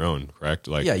on your own, correct?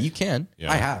 Like, Yeah, you can. Yeah.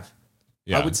 I have.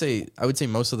 yeah. I would say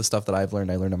most of the stuff that I learned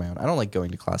on my own. I don't like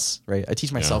going to class, right? I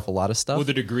teach myself a lot of stuff. Well,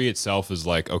 the degree itself is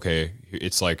like, okay,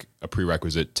 it's like a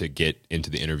prerequisite to get into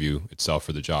the interview itself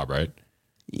for the job, right?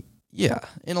 Yeah,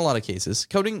 in a lot of cases,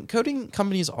 coding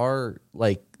companies are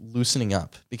like loosening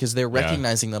up because they're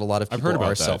recognizing that a lot of I've people heard about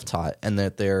are that. self-taught and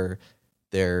that they're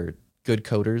good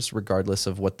coders regardless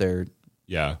of what their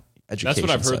Yeah. That's education what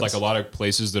I've heard. says. Like a lot of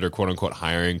places that are quote unquote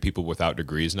hiring people without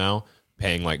degrees now,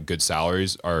 paying like good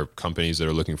salaries, are companies that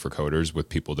are looking for coders with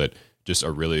people that just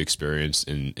are really experienced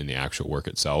in the actual work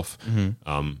itself.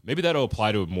 Maybe that'll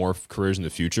apply to more careers in the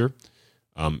future.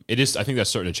 It is. I think that's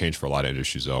starting to change for a lot of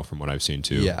industries, though, from what I've seen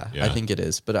too. Yeah, I think it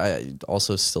is, but I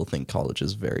also still think college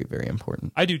is very, very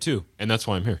important. I do too, and that's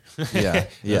why I'm here. Yeah,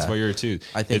 yeah. That's why you're here too.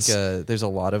 I think there's a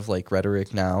lot of like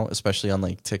rhetoric now, especially on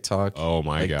like TikTok. Oh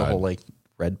my like God. the whole like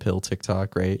red pill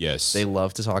TikTok, right? Yes. they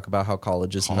love to talk about how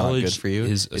college is not College good for you.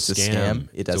 is a It's scam.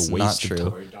 It It's is a not waste of true.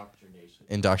 Or indoctrination.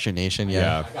 Indoctrination, Yeah.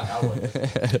 yeah. I got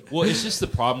that one. Well, it's just the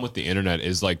problem with the internet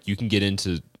is like you can get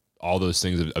into all those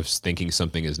things of thinking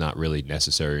something is not really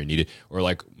necessary or needed. Or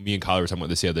like me and Kyle were talking about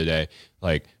this the other day,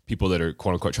 like people that are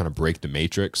quote unquote trying to break the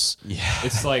matrix. Yeah.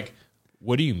 It's like,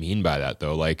 what do you mean by that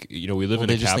though? Like, we live Well, in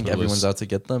they a just think everyone's capitalist. out to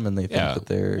get them, and they think that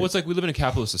they're. Well, it's like we live in a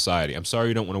capitalist society. I'm sorry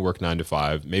you don't want to work 9 to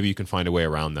 5. Maybe you can find a way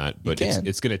around that, but can.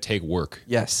 it's going to take work.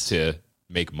 Yes. To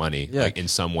make money, Yeah. like in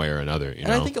some way or another.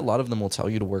 And I think a lot of them will tell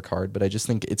you to work hard, but I just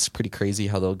think it's pretty crazy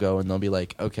how they'll go and they'll be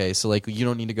like, okay, so like you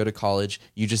don't need to go to college,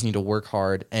 you just need to work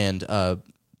hard and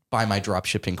buy my drop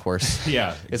shipping course.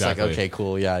 Yeah, It's like, exactly. okay,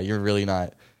 cool, yeah, you're really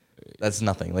not. That's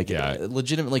nothing. Like, Yeah.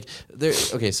 legitimate. Like, there.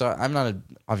 Okay, so I'm not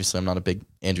a big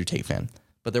Andrew Tate fan,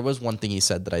 but there was one thing he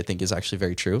said that I think is actually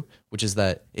very true, which is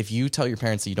that if you tell your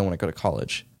parents that you don't want to go to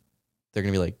college, they're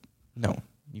gonna be like, no,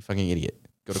 you fucking idiot,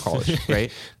 go to college,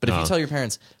 right? But if you tell your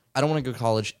parents, I don't want to go to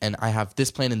college, and I have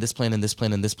this plan and this plan and this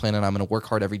plan and this plan, and I'm going to work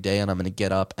hard every day, and I'm going to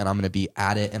get up, and I'm going to be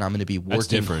at it, and I'm going to be working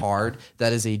different. hard.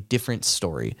 That is a different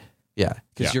story. Yeah,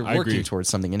 because Yeah, you're I working agree. towards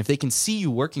something, and if they can see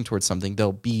you working towards something,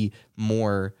 they'll be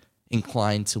more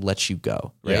inclined to let you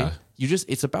go. Right? Yeah.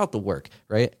 It's about the work,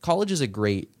 right? College is a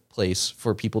great place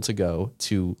for people to go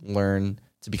to learn,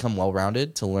 to become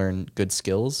well-rounded, to learn good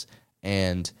skills,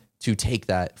 and to take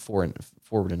that forward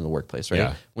into the workplace, right?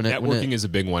 Yeah. Networking is a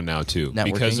big one now too,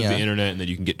 because of yeah. the internet and that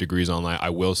you can get degrees online. I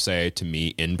will say, to me,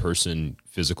 in-person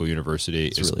physical university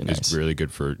is really nice. is really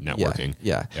good for networking.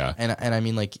 Yeah. Yeah. And I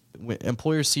mean, like, when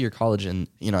employers see your college, and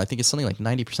I think it's something like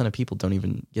 90% of people don't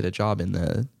even get a job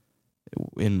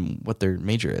in what their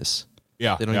major is.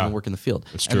 Yeah, They don't yeah. even work in the field.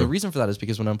 That's And true. the reason for that is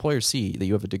because when employers see that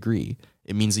you have a degree,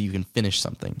 it means that you can finish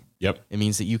something. Yep. It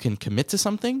means that you can commit to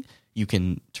something, you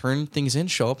can turn things in,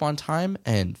 show up on time,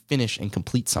 and finish and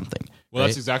complete something. Well, right?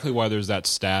 that's exactly why there's that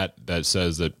stat that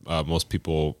says that most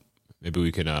people. Maybe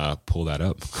we can pull that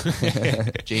up.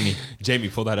 Jamie,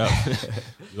 pull that up.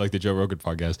 You like the Joe Rogan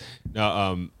podcast?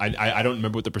 No, I don't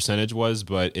remember what the percentage was,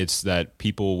 but it's that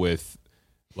people with,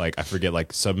 like, I forget,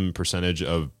 like some percentage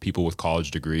of people with college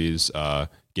degrees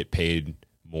get paid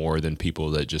more than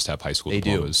people that just have high school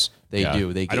diplomas. They Yeah. do.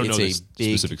 I don't know It's the a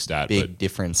big, specific stat, big but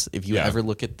difference. If you Yeah. ever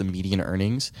look at the median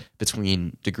earnings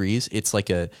between degrees, it's like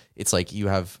you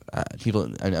have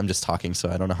people. I'm just talking, so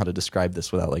I don't know how to describe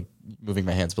this without like moving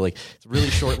my hands. But like, it's a really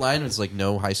short line. It's like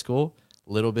no high school.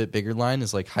 A little bit bigger line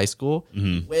is like high school.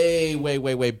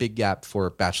 Way big gap for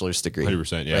bachelor's degree.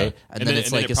 100%, yeah. Right? And then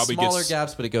it's like it a probably smaller gets-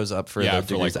 gaps, but it goes up for yeah, the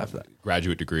for degrees like after that.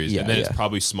 graduate degrees, Yeah, and then it's yeah.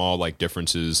 probably small like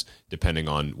differences depending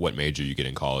on what major you get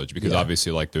in college, because Yeah.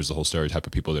 obviously like there's the whole stereotype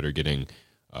of people that are getting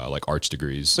like arts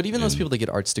degrees. But even those and- people that get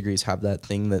arts degrees have that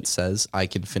thing that says I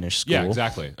can finish school. yeah,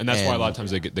 exactly, and that's why a lot of And-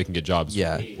 times they can get jobs.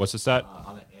 Yeah. What's the stat?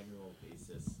 On an annual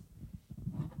basis.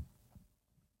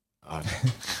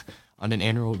 On an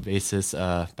annual basis,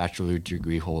 bachelor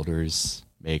degree holders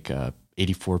make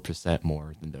 84%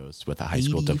 more than those with a high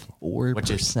school diploma,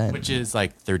 84%. which is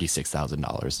like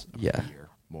 $36,000 Yeah. a year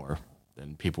more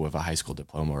than people with a high school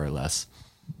diploma or less.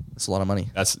 That's a lot of money.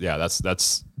 That's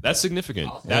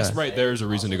significant. That's right. There's a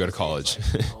reason to go to college.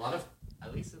 A lot of,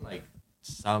 at least in like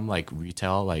some like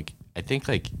retail, like I think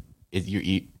like it's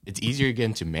easier to get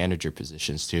into manager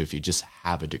positions too if you just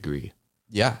have a degree.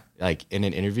 Yeah. Like in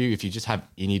an interview, if you just have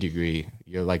any degree,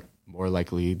 you're like more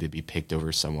likely to be picked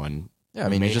over someone Yeah, I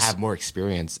mean, who you may just have more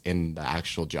experience in the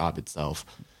actual job itself.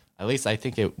 At least I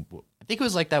think it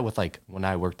was like that with like when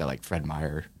I worked at like Fred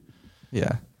Meyer.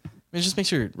 yeah. I mean, it just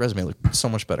makes your resume look so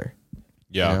much better.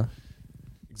 Yeah. You know?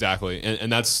 Exactly.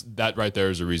 And that right there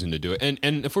is a reason to do it.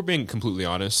 And if we're being completely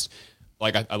honest,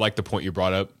 like I like the point you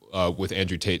brought up with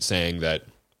Andrew Tate saying that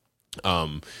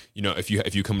you know, if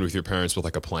you come with your parents with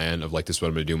like a plan of like, this is what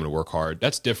I'm going to do, I'm going to work hard,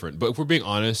 that's different. But if we're being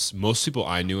honest, most people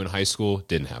I knew in high school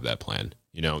didn't have that plan.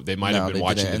 You know, they might have been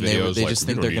watching the videos. They like, just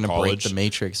think they're going to break the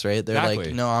matrix, right? They're Exactly.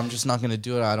 like, no, I'm just not going to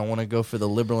do it. I don't want to go for the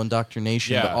liberal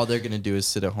indoctrination. Yeah. But all they're going to do is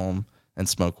sit at home and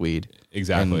smoke weed.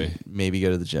 Exactly. And maybe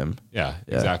go to the gym. Yeah,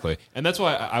 exactly. And that's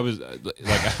why I was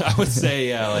like, I would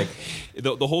say, like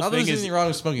the whole Not that thing there's is anything wrong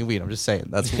with smoking weed. I'm just saying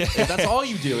if that's all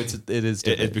you do. It is.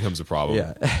 it becomes a problem.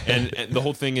 Yeah. and the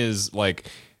whole thing is like,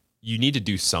 you need to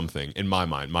do something. In my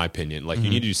mind, my opinion, like you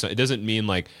need to do something. It doesn't mean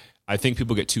like, I think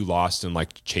people get too lost in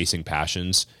like chasing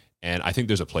passions, and I think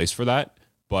there's a place for that.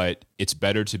 But it's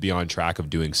better to be on track of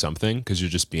doing something because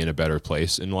you'll just be in a better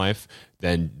place in life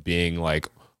than being like,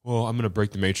 well, I'm going to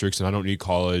break the matrix and I don't need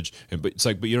college. But it's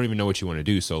like, but you don't even know what you want to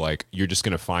do. So like, you're just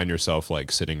going to find yourself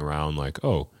like sitting around like,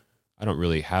 oh, I don't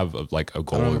really have a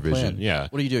goal or vision. Yeah.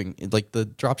 What are you doing? Like the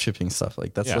drop shipping stuff.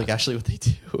 Like that's like actually what they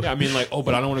do. Yeah. I mean like, oh,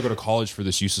 but I don't want to go to college for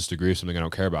this useless degree of something I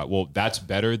don't care about. Well, that's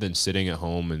better than sitting at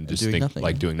home and just doing nothing.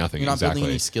 You're not exactly. building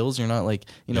any skills. You're not like,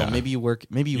 you know, maybe you work,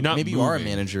 maybe you are a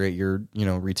manager at your, you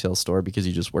know, retail store because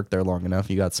you just worked there long enough.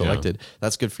 You got selected. Yeah.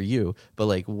 That's good for you. But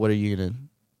like, what are you going to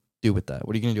do with that?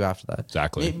 What are you going to do after that?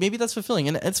 Exactly. Maybe that's fulfilling,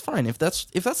 and it's fine if that's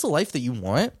the life that you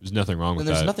want. There's nothing wrong with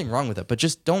that. There's nothing wrong with it, but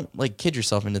just don't like kid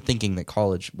yourself into thinking that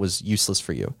college was useless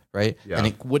for you, right? Yeah. And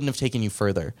it wouldn't have taken you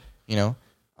further, you know.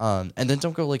 And then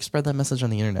don't go like spread that message on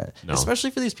the internet,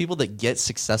 especially for these people that get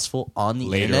successful on the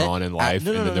later internet on in life,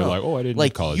 and then they're like, oh, I didn't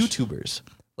like need college.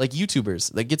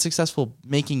 YouTubers that get successful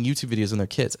making YouTube videos on their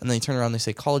kids, and then they turn around and they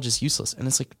say college is useless, and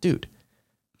it's like, dude,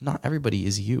 not everybody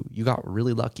is you. You got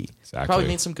really lucky. Exactly. Probably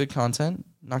made some good content.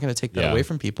 Not going to take that away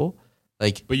from people.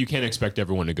 Like, but you can't expect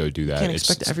everyone to go do that. You can't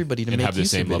expect everybody to make have the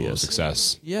same videos. level of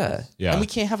success. Yeah. And we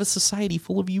can't have a society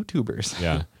full of YouTubers.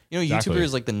 Yeah. You know, exactly. YouTuber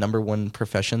is like the #1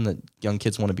 profession that young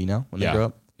kids want to be now when they grow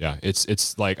up. Yeah.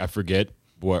 It's like, I forget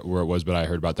where it was, but I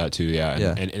heard about that too.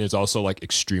 Yeah. And it's also like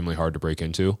extremely hard to break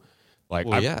into. Like,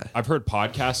 I've heard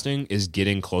podcasting is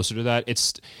getting closer to that.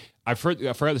 I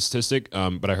forgot the statistic,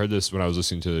 but I heard this when I was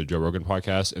listening to the Joe Rogan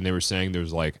podcast, and they were saying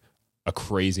there's like a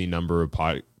crazy number of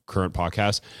current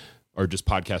podcasts or just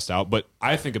podcasts out. But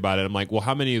I think about it, I'm like, well,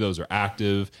 how many of those are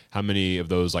active? How many of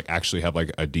those like actually have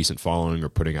like a decent following or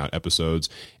putting out episodes?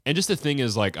 And just the thing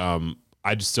is like,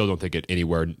 I just still don't think it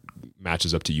anywhere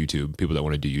matches up to YouTube. People that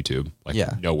want to do YouTube,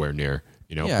 like nowhere near.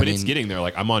 You know, but it's getting there.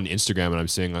 Like I'm on Instagram and I'm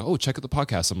saying like, oh, check out the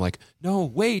podcast. I'm like, no,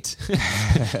 wait,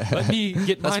 let me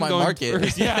get that's mine my going market.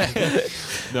 First. Yeah,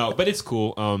 no, but it's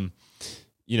cool.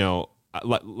 You know,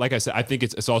 like I said, I think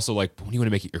it's also like when you want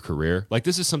to make it your career. Like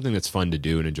this is something that's fun to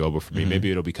do and enjoyable for me.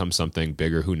 Maybe it'll become something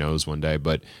bigger. Who knows one day?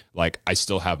 But like I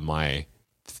still have my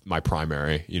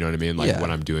primary. You know what I mean? Like what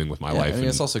I'm doing with my life. I mean,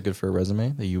 it's also good for a resume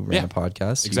that you ran a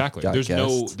podcast. Exactly.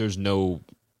 There's no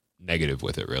negative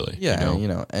with it really.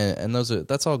 And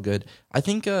that's all good. I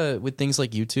think with things like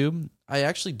YouTube, I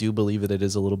actually do believe that it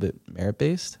is a little bit merit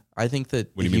based. I think that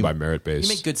what do you mean by merit based?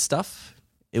 You make good stuff,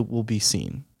 it will be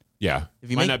seen. Yeah, if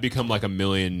you might not become like a 1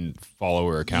 million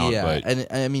follower account, but and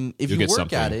I mean, if you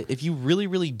work at it, if you really,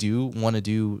 really do want to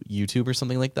do YouTube or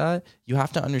something like that, you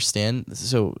have to understand.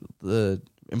 So the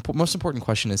most important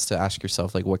question is to ask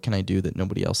yourself, like, what can I do that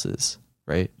nobody else is,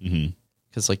 right? Mm-hmm.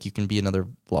 Because like you can be another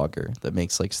vlogger that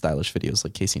makes like stylish videos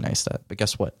like Casey Neistat. But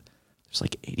guess what? There's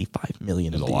like 85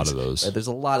 million There's of these. a lot of those. There's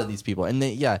a lot of these people. And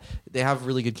they have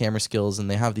really good camera skills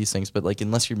and they have these things. But like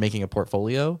unless you're making a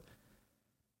portfolio,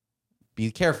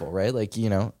 be careful, right? Like, you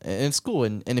know, and it's cool.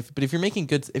 And if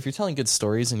you're telling good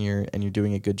stories and you're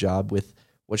doing a good job with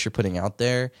what you're putting out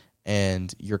there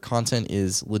and your content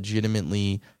is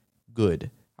legitimately good,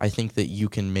 I think that you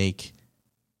can make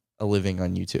a living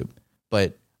on YouTube.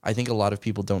 But I think a lot of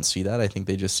people don't see that. I think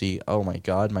they just see, oh my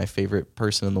God, my favorite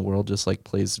person in the world just like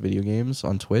plays video games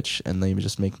on Twitch and they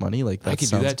just make money. Like I could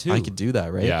do that too. I could do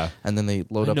that, right? Yeah. And then they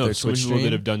load up their Twitch stream. People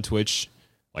that have done Twitch,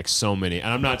 like so many.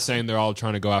 And I'm not saying they're all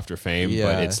trying to go after fame,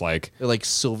 but it's like they're like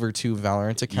Silver 2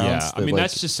 Valorant accounts. Yeah, I mean that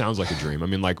just sounds like a dream. I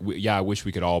mean, like I wish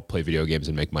we could all play video games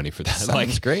and make money for that. Sounds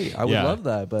like great. I would love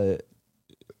that,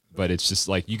 but it's just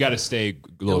like you got to stay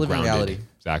a little grounded. Reality.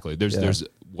 Exactly. There's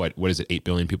what is it? 8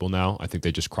 billion people now. I think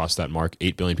they just crossed that mark.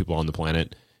 8 billion people on the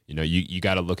planet. You know, you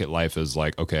got to look at life as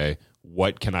like, okay,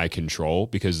 what can I control?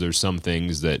 Because there's some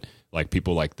things that like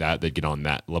people like that get on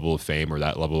that level of fame or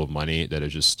that level of money that are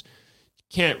just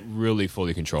can't really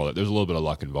fully control it. There's a little bit of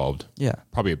luck involved. Yeah.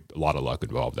 Probably a lot of luck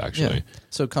involved, actually. Yeah.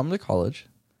 So come to college.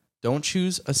 Don't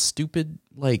choose a stupid,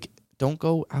 don't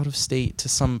go out of state to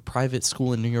some private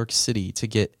school in New York City to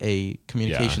get a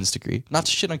communications degree. Not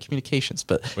to shit on communications,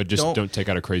 but just don't take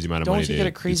out a crazy amount of money. Don't take out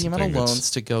a crazy amount of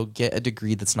loans to go get a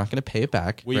degree that's not going to pay it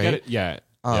back. Well, right?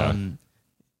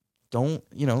 Don't,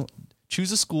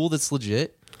 choose a school that's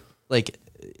legit. Like,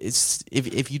 it's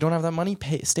if you don't have that money,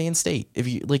 stay in state. If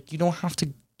you you don't have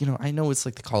to. I know it's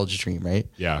like the college dream, right?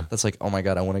 Yeah. That's like, oh my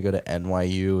God, I want to go to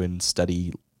NYU and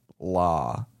study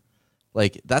law.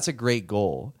 Like, that's a great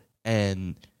goal.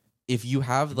 And if you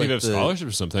have you have scholarship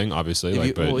or something, obviously.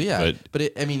 But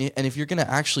if you're going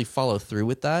to actually follow through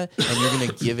with that and you're going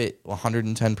to give it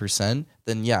 110%,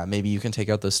 then yeah, maybe you can take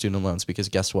out those student loans because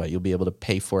guess what? You'll be able to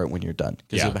pay for it when you're done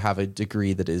because you'll have a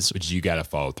degree that is. But you got to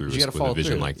follow through with a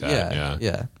vision like that.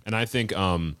 Yeah. And I think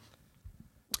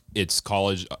it's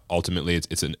college. Ultimately,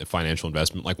 it's a financial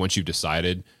investment. Like once you've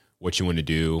decided what you want to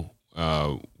do,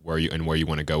 where you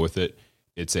want to go with it,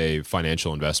 it's a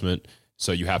financial investment.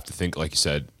 So you have to think, like you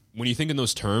said, when you think in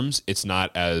those terms, it's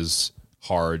not as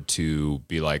hard to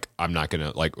be like, I'm not going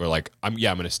to I'm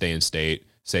going to stay in state,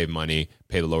 save money,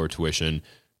 pay the lower tuition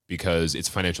because it's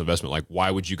financial investment. Like, why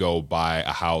would you go buy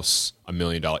a house $1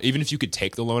 million? Even if you could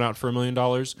take the loan out for $1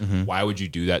 million, why would you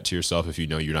do that to yourself if you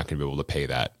know you're not going to be able to pay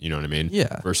that? You know what I mean?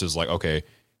 Yeah. Versus like, okay,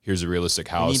 here's a realistic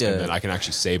house and then I can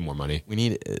actually save more money.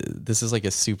 This is like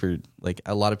a super,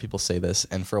 a lot of people say this.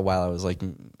 And for a while I was like,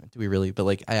 do we really?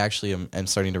 But I actually am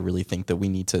starting to really think that we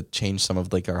need to change some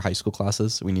of our high school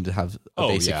classes. We need to have a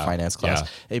basic finance class,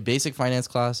 a basic finance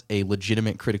class, a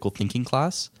legitimate critical thinking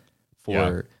class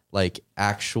for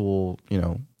actual,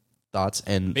 thoughts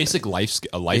and basic life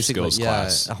skills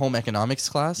class, a home economics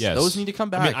class. Yes. Those need to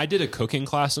come back. I mean, I did a cooking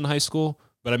class in high school.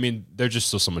 But I mean, there's just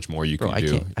still so much more you can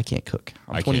do. I can't cook.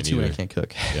 I'm 22 and I can't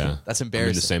cook. Yeah, that's embarrassing. I'm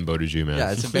in the same boat as you, man.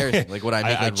 Yeah, it's embarrassing. Like what I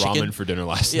make, I had ramen for dinner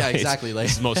last night. Yeah, exactly.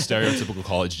 It's the most stereotypical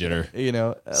college dinner.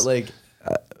 Not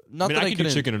I mean, I can do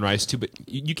chicken and rice too, but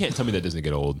you can't tell me that doesn't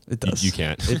get old. It does. You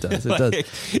can't. It does. It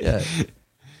does. Yeah.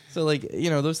 So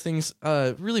those things.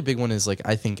 Really big one is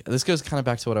I think this goes kind of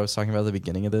back to what I was talking about at the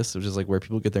beginning of this, which is where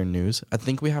people get their news. I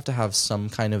think we have to have some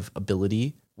kind of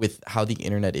ability with how the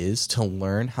internet is to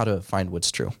learn how to find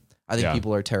what's true. I think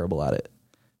people are terrible at it.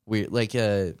 We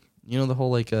the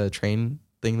whole train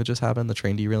thing that just happened, the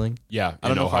train derailing. Yeah, I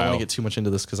don't know if I want to get too much into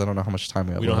this because I don't know how much time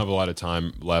we have. We don't have a lot of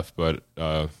time left, but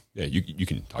you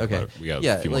can talk about it. We got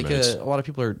a few more minutes. A lot of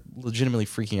people are legitimately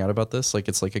freaking out about this.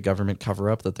 It's like a government cover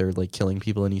up that they're killing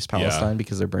people in East Palestine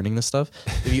because they're burning this stuff.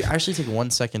 If you actually take 1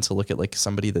 second to look at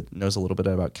somebody that knows a little bit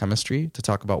about chemistry to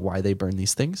talk about why they burn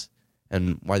these things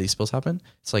and why these spills happen,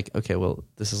 it's okay, well,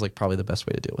 this is probably the best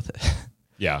way to deal with it.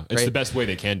 Yeah, it's the best way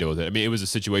they can deal with it. I mean, it was a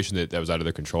situation that was out of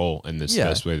their control, and this is the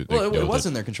best way that they it was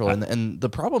in their control. And the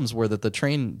problems were that the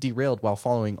train derailed while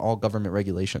following all government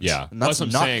regulations. Yeah, and that's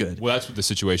not good. Well, that's what the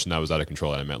situation that was out of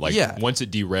control that I meant. Once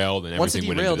it derailed and everything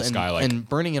went into the sky, and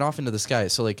burning it off into the sky.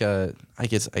 So I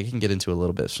guess I can get into a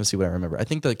little bit to see what I remember. I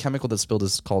think the chemical that spilled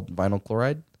is called vinyl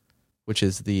chloride, which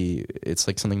is it's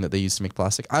something that they use to make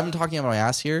plastic. I'm talking about my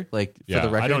ass here, for the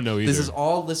record. I don't know either. This is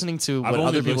all listening to what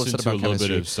other people have said about chemistry. A little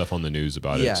bit of stuff on the news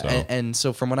about it. Yeah, and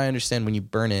so from what I understand, when you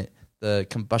burn it, the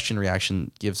combustion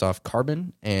reaction gives off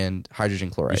carbon and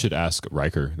hydrogen chloride. We should ask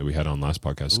Riker that we had on last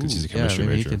podcast because he's a chemistry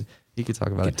major. He could talk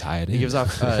about it. Tie it in. He gives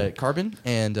off carbon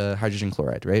and hydrogen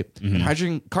chloride, right? Mm-hmm.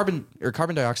 And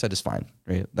carbon dioxide is fine,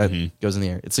 right? That goes in the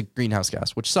air. It's a greenhouse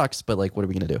gas, which sucks, but what are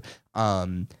we gonna do?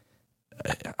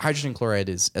 Hydrogen chloride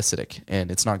is acidic and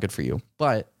it's not good for you,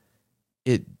 but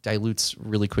it dilutes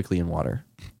really quickly in water.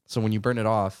 So when you burn it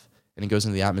off and it goes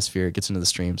into the atmosphere, it gets into the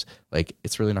streams,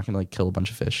 it's really not going to kill a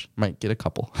bunch of fish. Might get a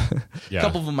couple. A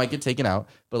couple of them might get taken out,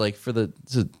 but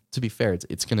to be fair,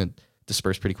 it's going to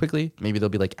disperse pretty quickly. Maybe there'll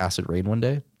be acid rain one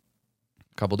day,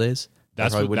 a couple days.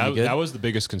 That was the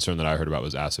biggest concern that I heard about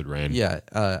was acid rain. Yeah,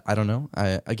 I don't know.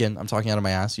 I'm talking out of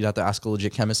my ass. You'd have to ask a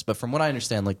legit chemist. But from what I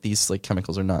understand, these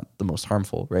chemicals are not the most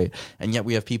harmful, right? And yet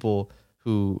we have people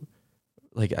who,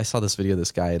 I saw this video of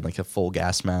this guy in a full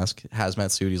gas mask,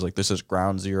 hazmat suit. He's this is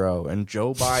ground zero, and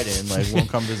Joe Biden won't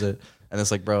come visit. And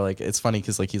it's bro, it's funny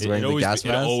because he's wearing the gas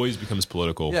mask. It always becomes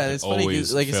political. Yeah, it's funny. You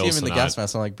see him in the gas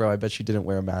mask. I'm bro, I bet you didn't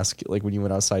wear a mask when you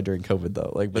went outside during COVID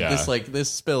though. This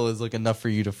spill is enough for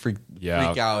you to freak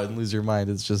out and lose your mind.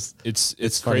 It's just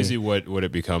it's crazy what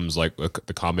it becomes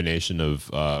the combination of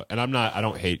and I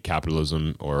don't hate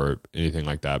capitalism or anything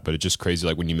like that, but it's just crazy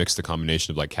when you mix the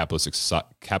combination of capitalistic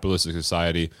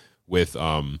society with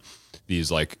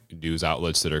these like news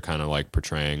outlets that are kind of like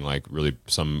portraying like really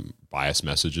some biased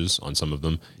messages on some of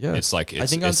them. Yeah. It's like, I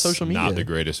think on social media, not the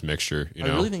greatest mixture, you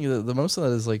know? I really think that the most of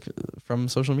that is like from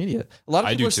social media. A lot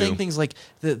of people are saying too. things like,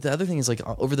 the other thing is like,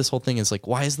 over this whole thing is like,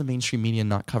 why is the mainstream media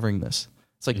not covering this?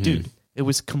 It's like, dude, it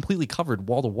was completely covered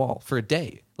wall to wall for a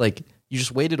day. Like, you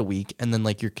just waited a week, and then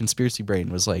like your conspiracy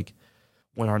brain was like,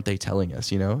 what aren't they telling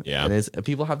us, you know? Yeah. And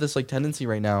people have this like tendency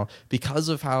right now because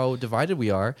of how divided we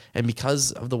are and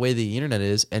because of the way the internet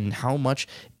is and how much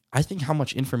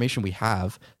information we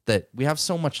have, that we have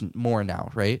so much more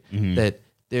now, right? That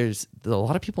there's a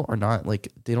lot of people are not like,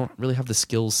 they don't really have the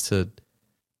skills to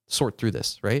sort through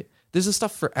this, right? This is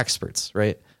stuff for experts,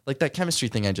 right? Like that chemistry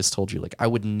thing I just told you, like I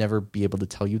would never be able to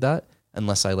tell you that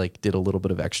unless I like did a little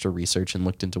bit of extra research and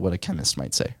looked into what a chemist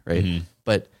might say, right?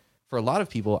 But for a lot of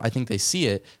people, I think they see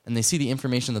it and they see the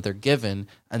information that they're given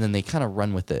and then they kind of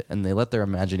run with it and they let their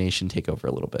imagination take over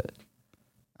a little bit.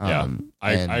 I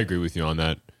agree with you on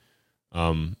that.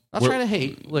 Not trying to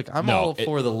hate. Look, I'm all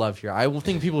for the love here. I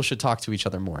think people should talk to each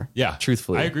other more. Yeah.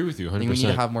 Truthfully. I agree with you 100%. I think we need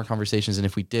to have more conversations, and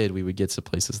if we did, we would get to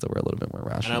places that were a little bit more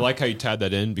rational. And I like how you tied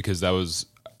that in because that was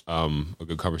a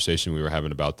good conversation we were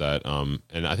having about that.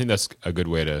 And I think that's a good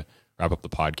way to wrap up the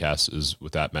podcast is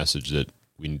with that message that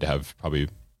we need to have probably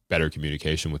better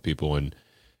communication with people. And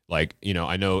like, you know,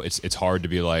 I know it's hard to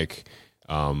be like,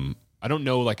 I don't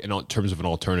know, like in terms of an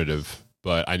alternative,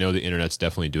 but I know the internet's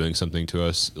definitely doing something to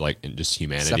us, like in just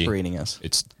humanity, separating us.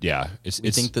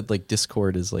 We think that like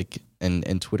Discord is like,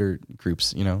 and Twitter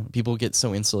groups, you know, people get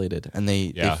so insulated and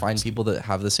they find people that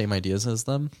have the same ideas as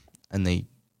them and they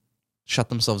shut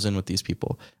themselves in with these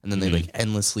people, and then they like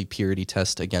endlessly purity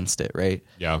test against it, right?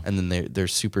 Yeah. And then they're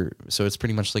super, so it's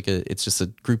pretty much like it's just a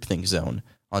groupthink zone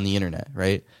on the internet,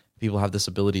 right? People have this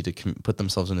ability to put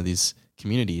themselves into these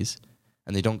communities,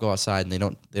 and they don't go outside, and they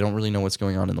don't really know what's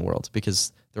going on in the world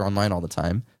because they're online all the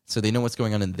time. So they know what's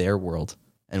going on in their world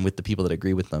and with the people that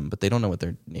agree with them, but they don't know what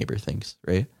their neighbor thinks,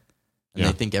 right? And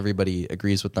they think everybody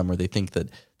agrees with them, or they think that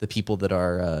the people that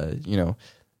are, you know,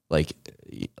 like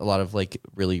a lot of like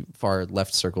really far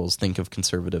left circles think of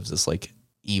conservatives as like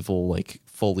evil, like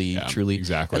fully, truly.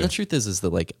 Exactly. And the truth is that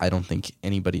like, I don't think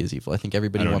anybody is evil. I think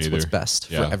everybody wants what's best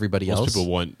for everybody else. Most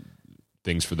people want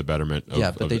things for the betterment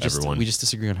of, but we just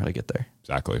disagree on how to get there.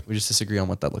 Exactly. We just disagree on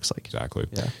what that looks like. Exactly.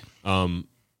 Yeah. And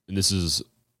this is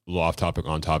a little off topic,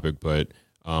 on topic, but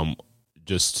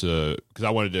just to, because I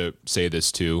wanted to say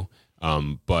this too,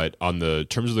 but on the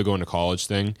terms of the going to college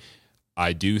thing,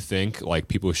 I do think like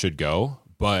people should go,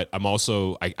 but I'm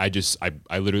also, I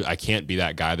literally, I can't be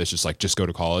that guy that's just like, just go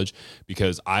to college,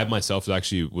 because I myself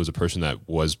actually was a person that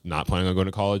was not planning on going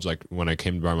to college. Like when I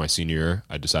came to my senior year,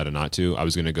 I decided not to. I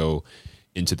was going to go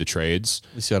into the trades.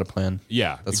 At least you had a plan.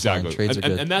 Yeah, that's exactly. Fine. Trades are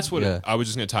good. And that's what I was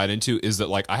just going to tie it into, is that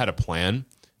like I had a plan.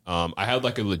 I had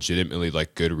like a legitimately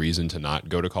like good reason to not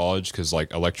go to college, because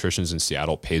like electricians in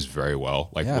Seattle pays very well.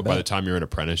 Like by the time you're an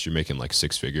apprentice, you're making like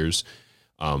six figures.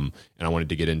 And I wanted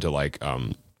to get into like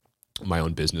my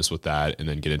own business with that, and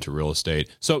then get into real estate.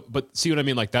 So, but see what I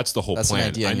mean? Like that's the whole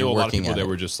plan. I know a lot of people that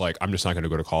were just like, I'm just not going to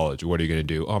go to college. What are you going to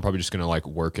do? Oh, I'm probably just going to like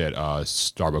work at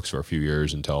Starbucks for a few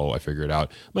years until I figure it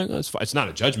out. I'm like, that's fine. It's not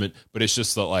a judgment, but it's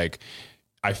just that like,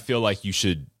 I feel like you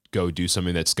should go do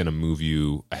something that's going to move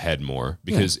you ahead more,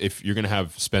 because if you're going to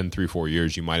spend 3-4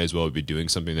 years, you might as well be doing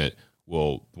something that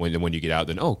will, when you get out,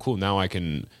 then, oh, cool. Now I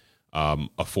can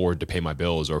afford to pay my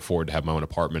bills, or afford to have my own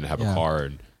apartment and have a car,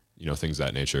 and, you know, things of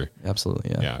that nature.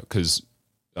 Absolutely. Yeah. Yeah. Cause,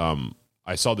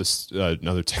 I saw this,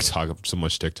 another TikTok, so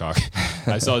much TikTok.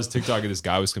 I saw this TikTok of this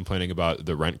guy was complaining about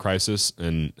the rent crisis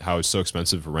and how it's so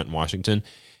expensive for rent in Washington.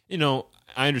 You know,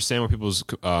 I understand where people's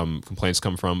complaints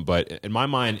come from, but in my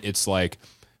mind, it's like,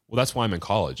 well, that's why I'm in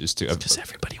college, is to, because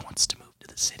everybody wants to move to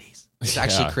the cities. It's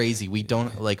actually crazy. We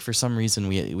don't, like, for some reason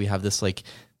we have this like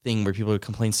thing where people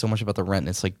complain so much about the rent, and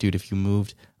it's like, dude, if you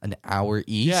moved an hour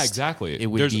east, yeah, exactly, it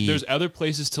would there's other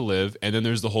places to live, and then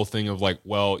there's the whole thing of like,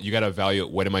 well, you got to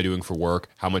evaluate, what am I doing for work,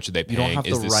 how much are they paying, you don't have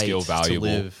is the this right skill valuable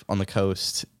to live on the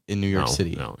coast in New York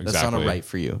City. No, exactly. That's not a right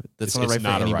for you. That's not a right for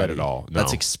anybody. Right at all. No.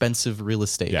 That's expensive real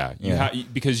estate. Yeah,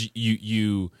 because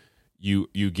you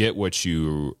get what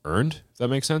you earned. If that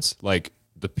makes sense. Like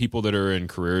the people that are in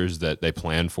careers that they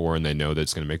plan for, and they know that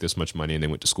it's going to make this much money, and they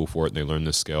went to school for it, and they learned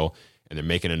this skill, and they're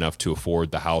making enough to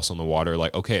afford the house on the water.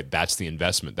 Like, okay, that's the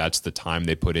investment. That's the time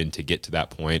they put in to get to that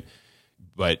point.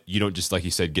 But you don't just, like you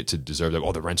said, get to deserve that.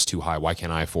 Oh, the rent's too high. Why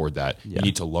can't I afford that? Yeah. You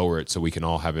need to lower it so we can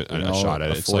all have a shot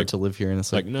at it. It's like to live here, and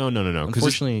it's like no.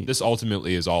 Unfortunately, this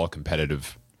ultimately is all a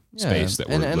competitive space that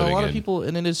we're living in. And a lot of people,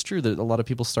 and it is true that a lot of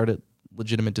people start at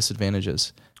legitimate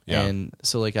disadvantages. Yeah. And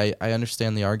so, like, I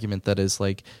understand the argument that is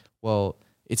like, well,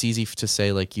 it's easy to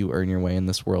say like you earn your way in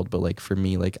this world, but like for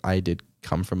me, like I did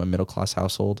come from a middle class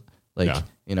household, like,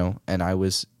 you know, and I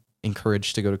was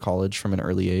encouraged to go to college from an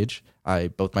early age.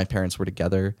 Both my parents were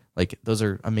together. Like those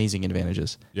are amazing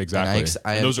advantages. Yeah, exactly.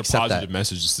 And those are positive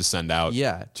messages to send out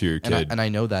to your kid. And I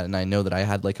know that. And I know that I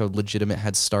had like a legitimate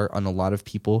head start on a lot of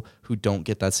people who don't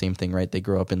get that same thing, right? They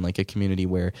grow up in like a community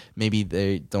where maybe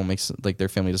they don't make, like their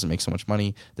family doesn't make so much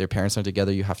money. Their parents aren't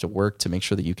together. You have to work to make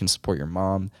sure that you can support your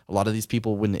mom. A lot of these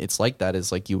people, when it's like that,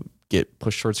 is like you get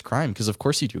pushed towards crime because of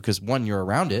course you do. Because one, you're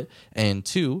around it. And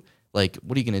two, like,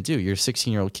 what are you going to do? You're a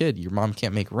 16-year-old kid. Your mom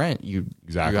can't make rent. You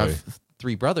have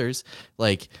 3 brothers.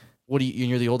 Like,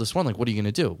 you're the oldest one. Like, what are you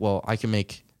going to do? Well, I can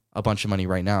make a bunch of money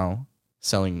right now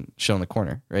selling shit on the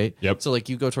corner, right? Yep. So like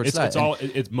you go towards that.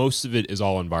 It's most of it is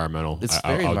all environmental. It's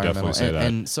very environmental. Definitely say that.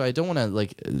 And so I don't want to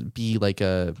like be like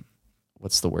a,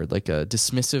 what's the word? Like a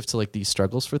dismissive to like these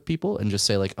struggles for people and just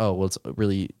say like, oh, well, it's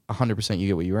really 100% you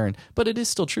get what you earn. But it is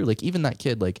still true. Like even that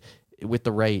kid, like with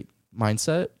the right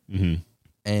mindset,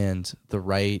 and the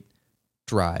right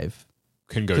drive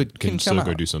can still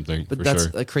go do something. But that's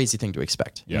a crazy thing to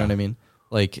expect. You know what I mean?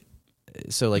 Like,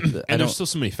 so like, and there's still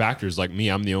so many factors. Like me,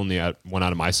 I'm the only one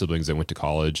out of my siblings that went to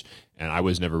college, and I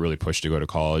was never really pushed to go to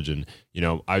college. And you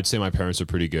know, I would say my parents are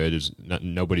pretty good.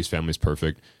 Nobody's family is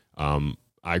perfect.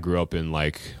 I grew up in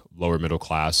like lower middle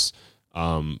class,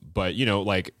 but you know,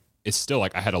 like. It's still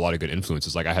like I had a lot of good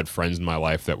influences. Like I had friends in my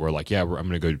life that were like, yeah, I'm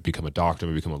going to go become a doctor.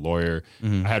 I'm going to become a lawyer.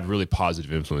 I had really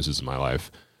positive influences in my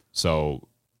life. So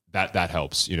that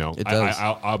helps, you know. It does.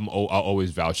 I'll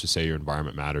always vouch to say your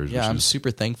environment matters. Yeah, I'm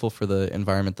super thankful for the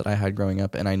environment that I had growing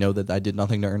up. And I know that I did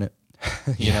nothing to earn it.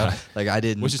 you know, like I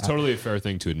didn't, which is totally a fair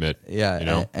thing to admit. Yeah, you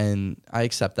know? and I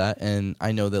accept that, and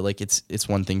I know that like it's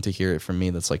one thing to hear it from me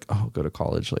that's like, oh, go to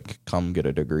college, like come get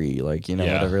a degree, like you know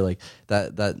whatever, like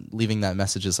that leaving that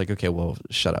message is like, okay, well,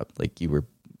 shut up, like you were,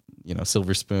 you know,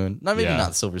 silver spoon,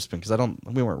 not silver spoon because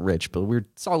we weren't rich, but we're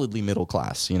solidly middle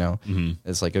class, you know.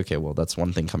 It's like, okay, well, that's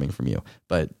one thing coming from you,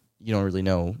 but you don't really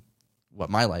know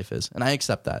what my life is, and I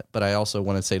accept that, but I also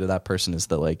want to say to that person is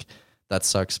that like. That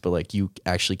sucks, but like you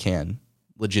actually can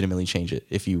legitimately change it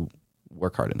if you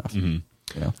work hard enough. You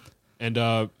know? And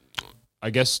I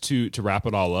guess to wrap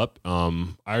it all up, I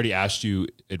already asked you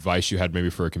advice you had maybe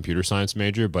for a computer science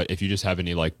major, but if you just have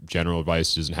any like general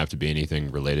advice, it doesn't have to be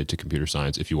anything related to computer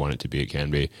science. If you want it to be, it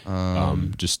can be.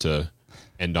 Just to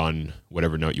end on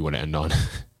whatever note you want to end on.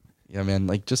 Yeah, man.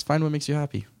 Like just find what makes you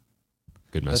happy.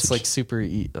 Good message. That's like super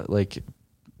like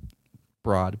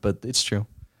broad, but it's true.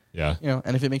 Yeah. You know,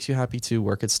 and if it makes you happy to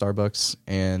work at Starbucks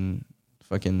and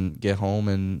fucking get home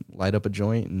and light up a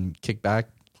joint and kick back,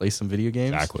 play some video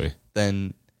games. Exactly.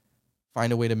 Then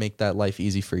find a way to make that life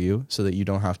easy for you so that you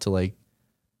don't have to like,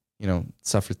 you know,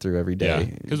 suffer through every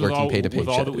day. Because with all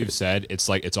that we've said, it's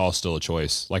like it's all still a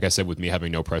choice. Like I said, with me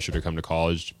having no pressure to come to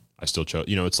college, I still chose,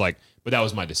 you know, it's like, but that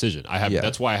was my decision.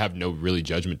 That's why I have no really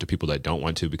judgment to people that don't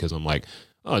want to, because I'm like,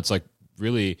 oh, it's like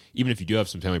really, even if you do have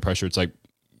some family pressure, it's like,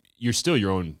 you're still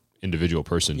your own individual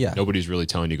person. Yeah. Nobody's really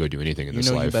telling you to go do anything in this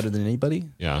life. You know you better than anybody.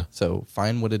 Yeah. So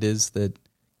find what it is that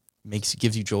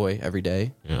gives you joy every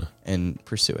day. Yeah. And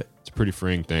pursue it. It's a pretty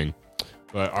freeing thing.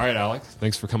 But all right, Alex,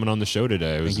 thanks for coming on the show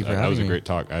today. Thank you for having me. That was a great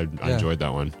talk. I enjoyed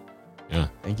that one. Yeah.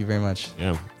 Thank you very much.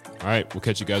 Yeah. All right. We'll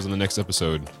catch you guys on the next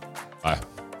episode. Bye.